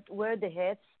Albert wear the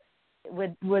hats,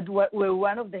 with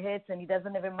one of the hats and he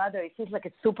doesn't have a mother, he feels like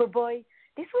a Superboy.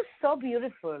 This was so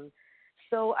beautiful.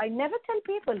 So I never tell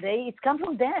people. It comes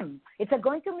from them. It's like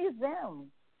going to a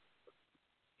museum.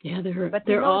 Yeah, But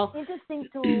they're all it's interesting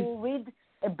to read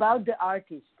about the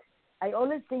artist. I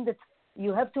always think that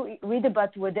you have to read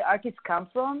about where the artist come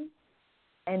from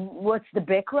and what's the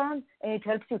background, and it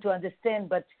helps you to understand,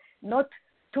 but not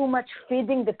too much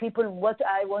feeding the people what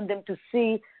I want them to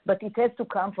see, but it has to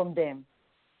come from them.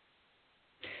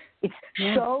 It's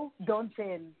show, don't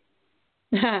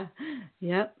tell.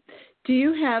 Yep. Do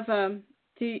you have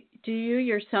do you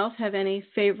yourself have any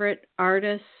favorite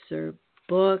artists or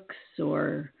books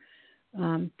or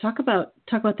talk about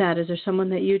that? Is there someone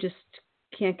that you just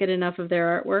can't get enough of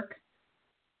their artwork?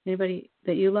 Anybody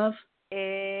that you love?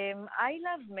 I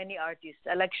love many artists.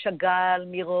 I like Chagall,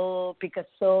 Miro,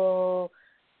 Picasso.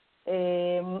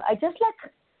 I just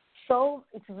like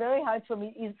it's very hard for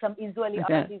me. Some Israeli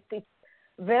artists. It's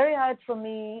very hard for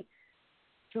me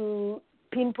to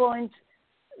pinpoint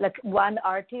like one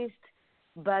artist,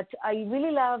 but I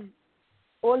really love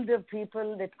older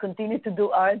people that continue to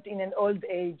do art in an old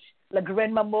age, like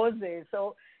Grandma Moses.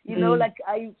 So, like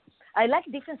I like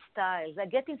different styles. I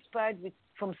get inspired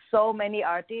from so many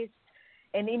artists.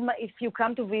 And if you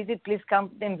come to visit, please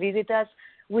come and visit us.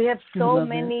 We have so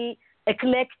many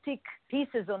eclectic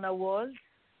pieces on our walls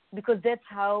because that's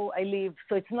how I live.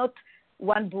 So it's not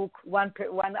one book, one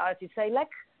artist. I like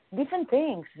different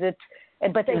things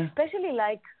but I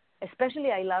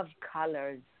especially I love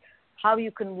colors. How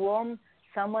you can warm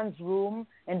someone's room,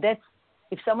 and that's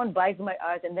if someone buys my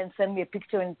art and then send me a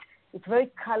picture and it's very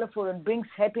colorful and brings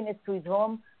happiness to his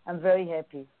home, I'm very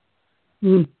happy.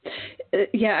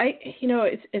 Yeah,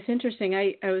 it's interesting.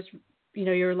 I was,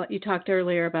 you talked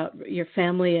earlier about your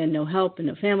family and no help and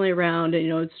no family around,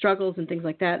 and struggles and things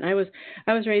like that. And I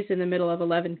was raised in the middle of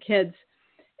 11 kids,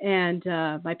 and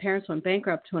my parents went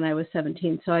bankrupt when I was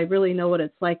 17. So I really know what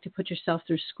it's like to put yourself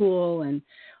through school and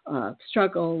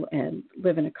struggle and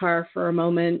live in a car for a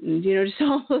moment, and just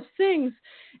all those things.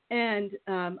 And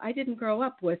I didn't grow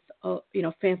up with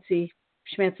fancy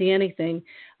schmancy anything.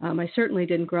 I certainly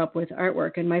didn't grow up with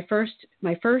artwork. And my first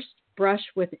brush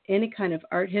with any kind of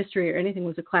art history or anything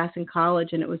was a class in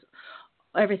college, and it was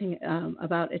everything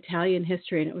about Italian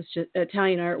history, and it was just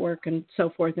Italian artwork and so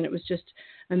forth, and it was just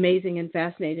amazing and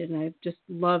fascinating, and I've just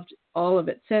loved all of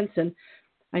it since. And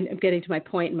I'm getting to my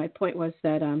point, and my point was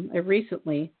that I'm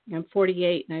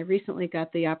 48, and I recently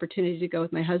got the opportunity to go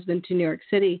with my husband to New York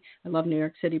City. I love New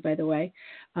York City, by the way,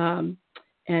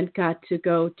 and got to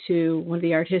go to one of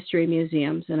the art history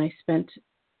museums, and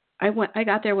I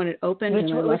got there when it opened,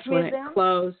 and I left when it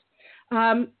closed.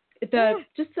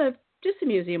 Just a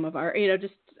museum of art,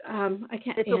 I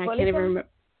can't even remember.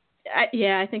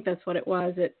 I think that's what it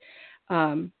was.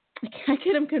 I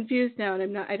get them confused now,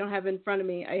 and I don't have it in front of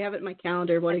me. I have it in my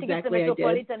calendar. What exactly I did? It's a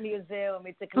Metropolitan Museum.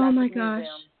 It's a classic Oh my gosh!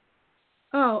 museum.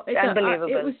 Oh, it's unbelievable.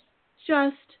 It was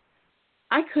just,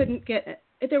 I couldn't get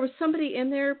it. There was somebody in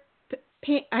there.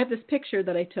 I have this picture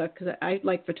that I took because I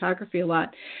like photography a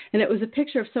lot, and it was a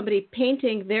picture of somebody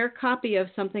painting their copy of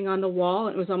something on the wall,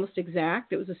 and it was almost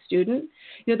exact. It was a student,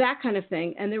 that kind of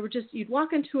thing. And there were you'd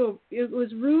walk into it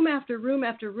was room after room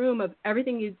after room of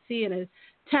everything you'd see in a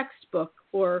textbook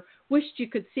or wished you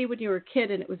could see when you were a kid,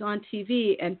 and it was on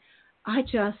TV, and I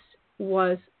just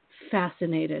was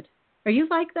fascinated. Are you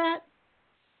like that?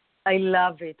 I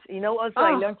love it. Also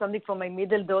I learned something from my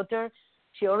middle daughter.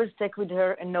 She always take with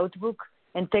her a notebook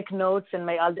and take notes. And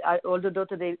my older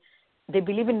daughter, they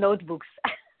believe in notebooks.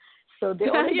 So they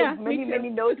always have many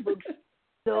notebooks.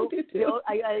 So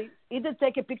I either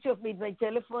take a picture of me with my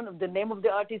telephone of the name of the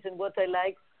artist and what I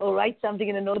like, or write something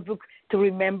in a notebook to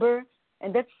remember.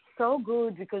 And that's so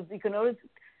good because you can always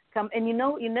come. And you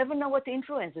never know what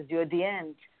influences you at the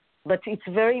end. But it's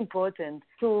very important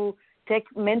to take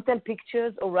mental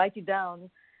pictures or write it down.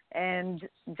 And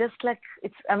just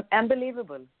it's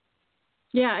unbelievable.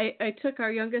 Yeah, I took our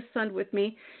youngest son with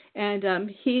me, and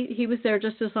he was there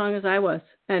just as long as I was,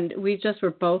 and we just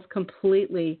were both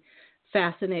completely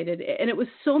fascinated. And it was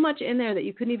so much in there that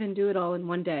you couldn't even do it all in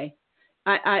one day.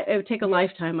 It would take a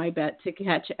lifetime, I bet, to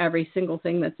catch every single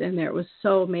thing that's in there. It was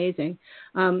so amazing.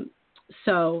 I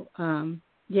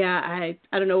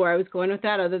don't know where I was going with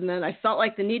that other than I felt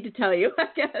like the need to tell you, I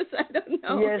guess. I don't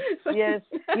know. Yes.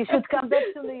 You should come back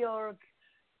to New York.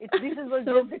 Just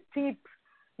a tip.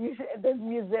 The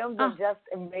museums are just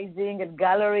amazing, and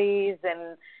galleries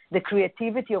and the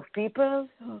creativity of people.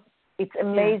 It's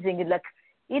amazing. Yeah. It's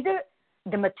either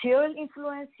the material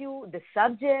influence you, the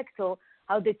subject, or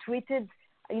how they treated.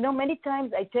 Many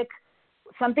times I take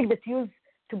something that used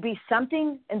to be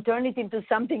something and turn it into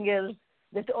something else.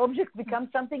 That the object becomes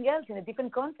something else in a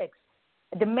different context.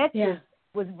 The matches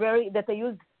that I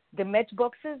used, the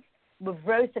matchboxes were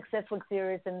very successful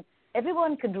series, and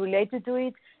everyone could relate to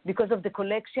it because of the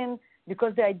collection,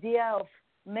 because the idea of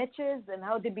matches and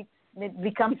how they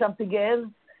become something else,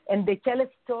 and they tell a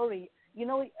story.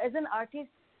 As an artist,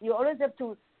 you always have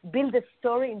to build a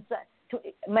story inside.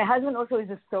 My husband also is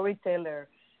a storyteller,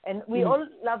 and we all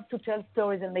love to tell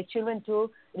stories, and my children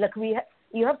too.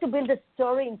 You have to build a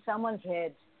story in someone's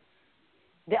head.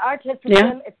 The art has to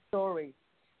tell a story.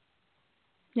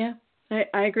 Yeah,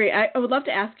 I agree. I would love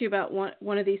to ask you about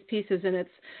one of these pieces, and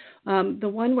it's the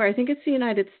one where I think it's the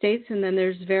United States, and then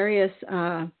there's various,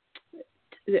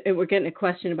 we're getting a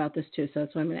question about this too, so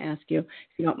that's what I'm going to ask you, if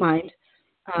you don't mind.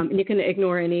 And you can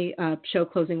ignore any show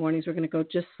closing warnings. We're going to go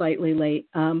just slightly late.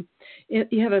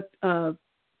 You have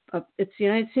it's the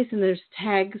United States, and there's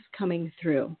tags coming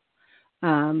through.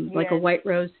 Like a white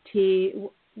rose tea.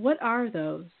 What are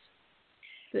those?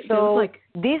 So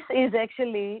this is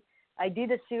actually, I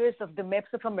did a series of the maps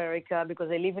of America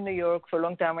because I live in New York for a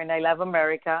long time and I love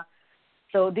America.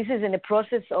 So this is in the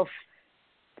process of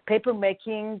paper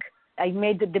making. I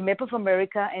made the map of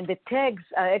America, and the tags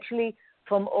are actually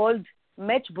from old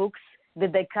matchbooks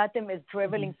that I cut them as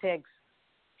traveling tags.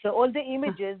 So all the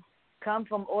images come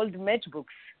from old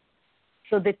matchbooks.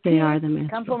 So the tags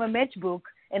come from a matchbook,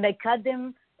 and I cut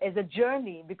them as a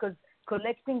journey because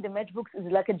collecting the matchbooks is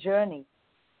like a journey.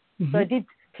 So I did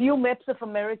few maps of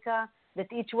America that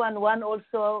each one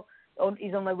also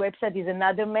is on my website, is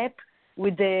another map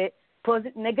with the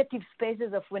negative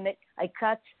spaces of when I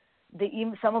cut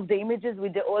some of the images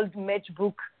with the old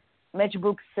matchbooks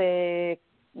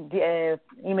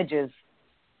images.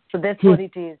 So that's what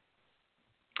it is.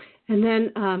 And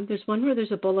then there's one where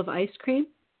there's a bowl of ice cream.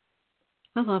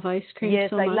 I love ice cream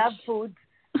so much. Yes, I love food.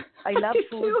 I love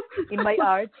food in my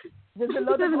art. There's a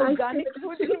lot of organic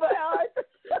food in my art.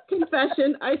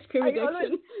 Confession, ice cream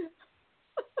addiction.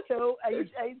 So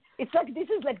it's like this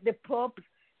is like the pop,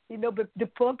 the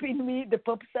pop in me, the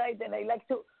pop side, and I like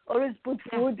to always put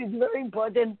food. It's very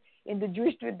important in the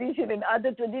Jewish tradition and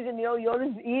other tradition. You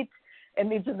always eat,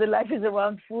 and the life is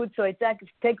around food. So I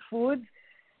take food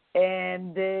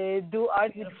and do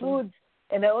art with food.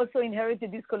 And I also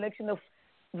inherited this collection of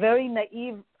very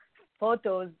naive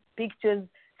photos, pictures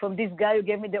from this guy who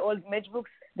gave me the old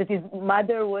matchbooks, that his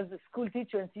mother was a school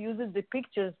teacher, and she uses the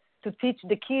pictures to teach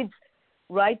the kids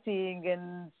writing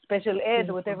and special ed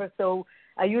or whatever. So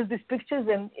I use these pictures,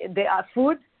 and they are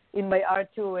food in my art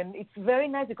too. And it's very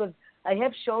nice because I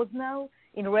have shows now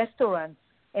in restaurants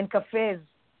and cafes.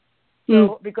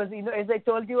 So because, as I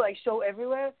told you, I show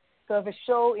everywhere. So I have a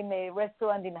show in a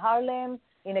restaurant in Harlem,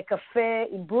 in a cafe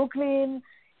in Brooklyn,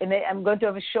 and I'm going to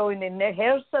have a show in a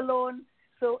hair salon.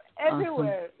 So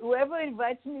everywhere, whoever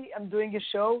invites me, I'm doing a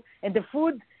show. And the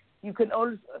food,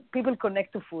 people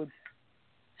connect to food.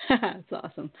 That's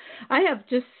awesome. I have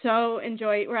just so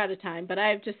enjoyed, we're out of time, but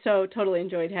I've just so totally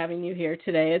enjoyed having you here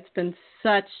today. It's been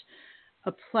such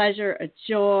a pleasure, a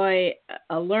joy,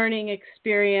 a learning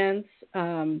experience.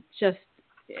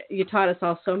 You taught us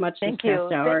all so much this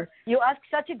past hour. You asked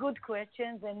such a good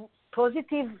questions and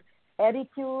positive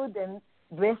attitude and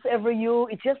best ever you.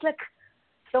 It's just like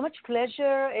so much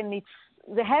pleasure, and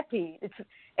it's happy.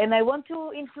 And I want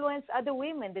to influence other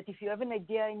women that if you have an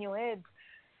idea in your head,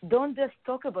 don't just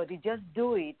talk about it, just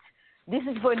do it. This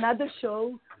is for another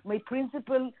show, my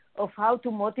principle of how to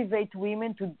motivate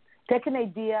women to take an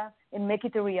idea and make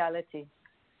it a reality.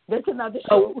 That's another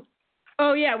show.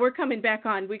 Oh yeah, we're coming back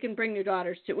on. We can bring your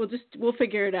daughters too. We'll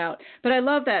figure it out. But I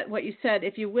love that what you said.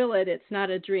 If you will it, it's not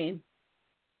a dream.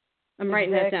 I'm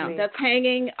writing that down. That's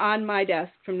hanging on my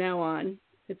desk from now on.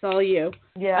 It's all you.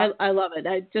 Yeah. I love it.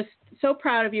 I'm just so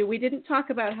proud of you. We didn't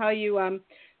talk about how you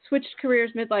switched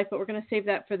careers midlife, but we're going to save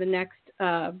that for the next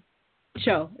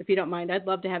show, if you don't mind. I'd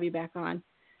love to have you back on.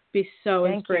 Be so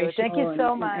inspirational. Thank you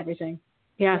so much. And everything.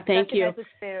 Yeah, thank you. Such a nice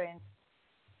experience.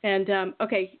 And,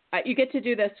 okay, you get to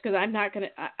do this because I'm not going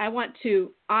to, I want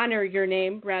to honor your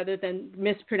name rather than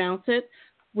mispronounce it.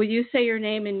 Will you say your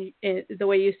name in the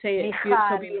way you say it? Michal.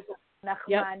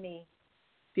 Nachmany. Yep.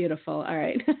 Beautiful. All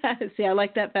right. See, I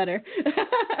like that better.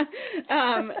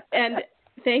 And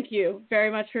thank you very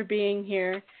much for being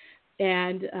here.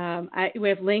 And we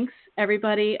have links,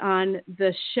 everybody, on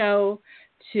the show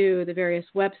to the various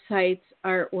websites,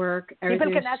 artwork, everything.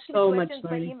 People can ask you questions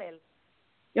by email.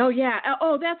 Oh, yeah.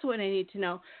 Oh, that's what I need to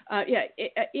know.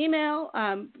 Email.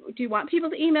 Do you want people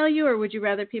to email you, or would you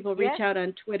rather people reach out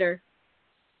on Twitter?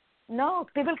 No,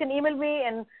 people can email me,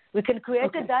 and we can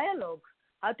create a dialogue.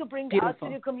 How to bring out to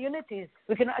your communities.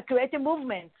 We can create a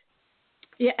movement.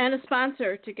 Yeah, and a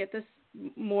sponsor to get this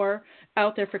more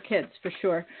out there for kids, for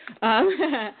sure.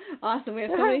 Awesome. We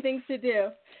have so many things to do.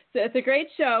 So it's a great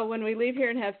show when we leave here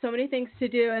and have so many things to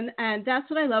do. And that's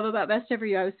what I love about Best Ever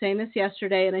You. I was saying this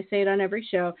yesterday, and I say it on every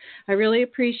show. I really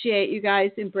appreciate you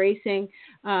guys embracing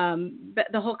the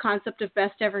whole concept of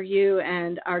Best Ever You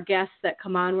and our guests that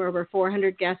come on. We're over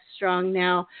 400 guests strong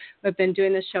now. I've been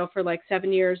doing this show for like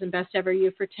 7 years, and Best Ever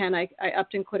You for 10. I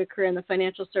upped and quit a career in the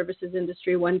financial services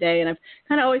industry one day, and I've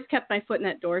kind of always kept my foot in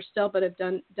that door still, but I've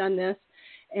done this.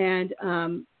 And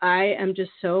I am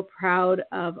just so proud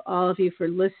of all of you for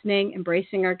listening,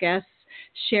 embracing our guests,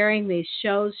 sharing these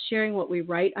shows, sharing what we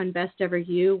write on Best Ever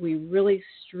You. We really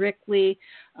strictly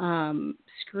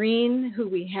screen who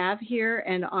we have here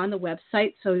and on the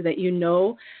website so that you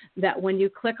know that when you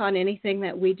click on anything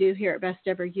that we do here at Best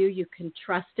Ever You, you can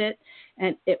trust it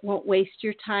and it won't waste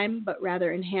your time, but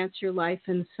rather enhance your life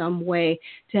in some way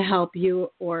to help you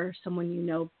or someone you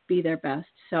know be their best.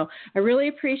 So I really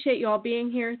appreciate you all being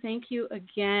here. Thank you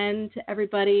again to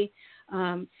everybody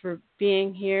for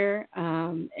being here,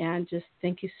 and just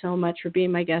thank you so much for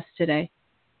being my guest today.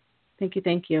 Thank you.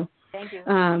 Thank you.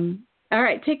 All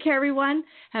right, take care, everyone.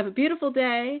 Have a beautiful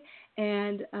day,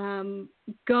 and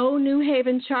go New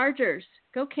Haven Chargers.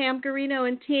 Go Cam Garino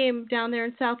and team down there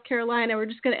in South Carolina. We're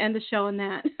just going to end the show on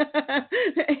that.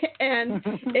 And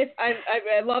if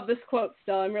I love this quote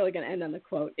still. I'm really going to end on the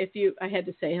quote. I had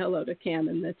to say hello to Cam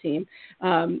and the team.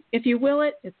 If you will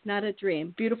it, it's not a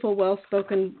dream. Beautiful,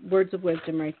 well-spoken words of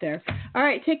wisdom right there. All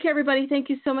right, take care, everybody. Thank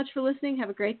you so much for listening. Have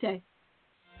a great day.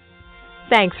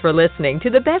 Thanks for listening to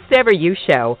the Best Ever You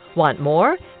Show. Want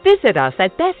more? Visit us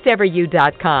at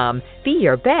besteveryou.com. Be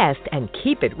your best and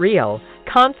keep it real.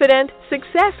 Confident,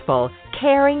 successful,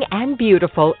 caring, and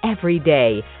beautiful every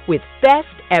day with Best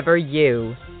Ever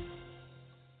You.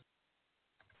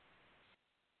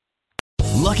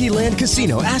 Lucky Land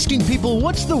Casino, asking people,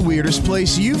 what's the weirdest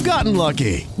place you've gotten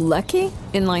lucky? Lucky?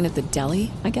 In line at the deli,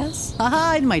 I guess?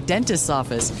 Aha, in my dentist's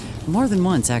office. More than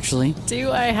once, actually. Do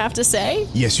I have to say?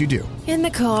 Yes, you do. In the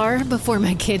car before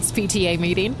my kids' PTA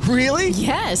meeting. Really?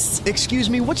 Yes. Excuse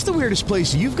me, what's the weirdest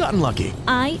place you've gotten lucky?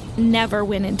 I never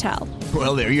win and tell.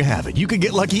 Well, there you have it. You can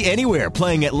get lucky anywhere,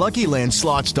 playing at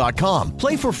LuckyLandSlots.com.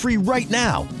 Play for free right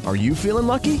now. Are you feeling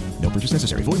lucky? No purchase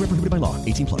necessary. Void where prohibited by law.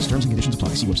 18+. Terms and conditions apply.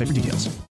 See website for details.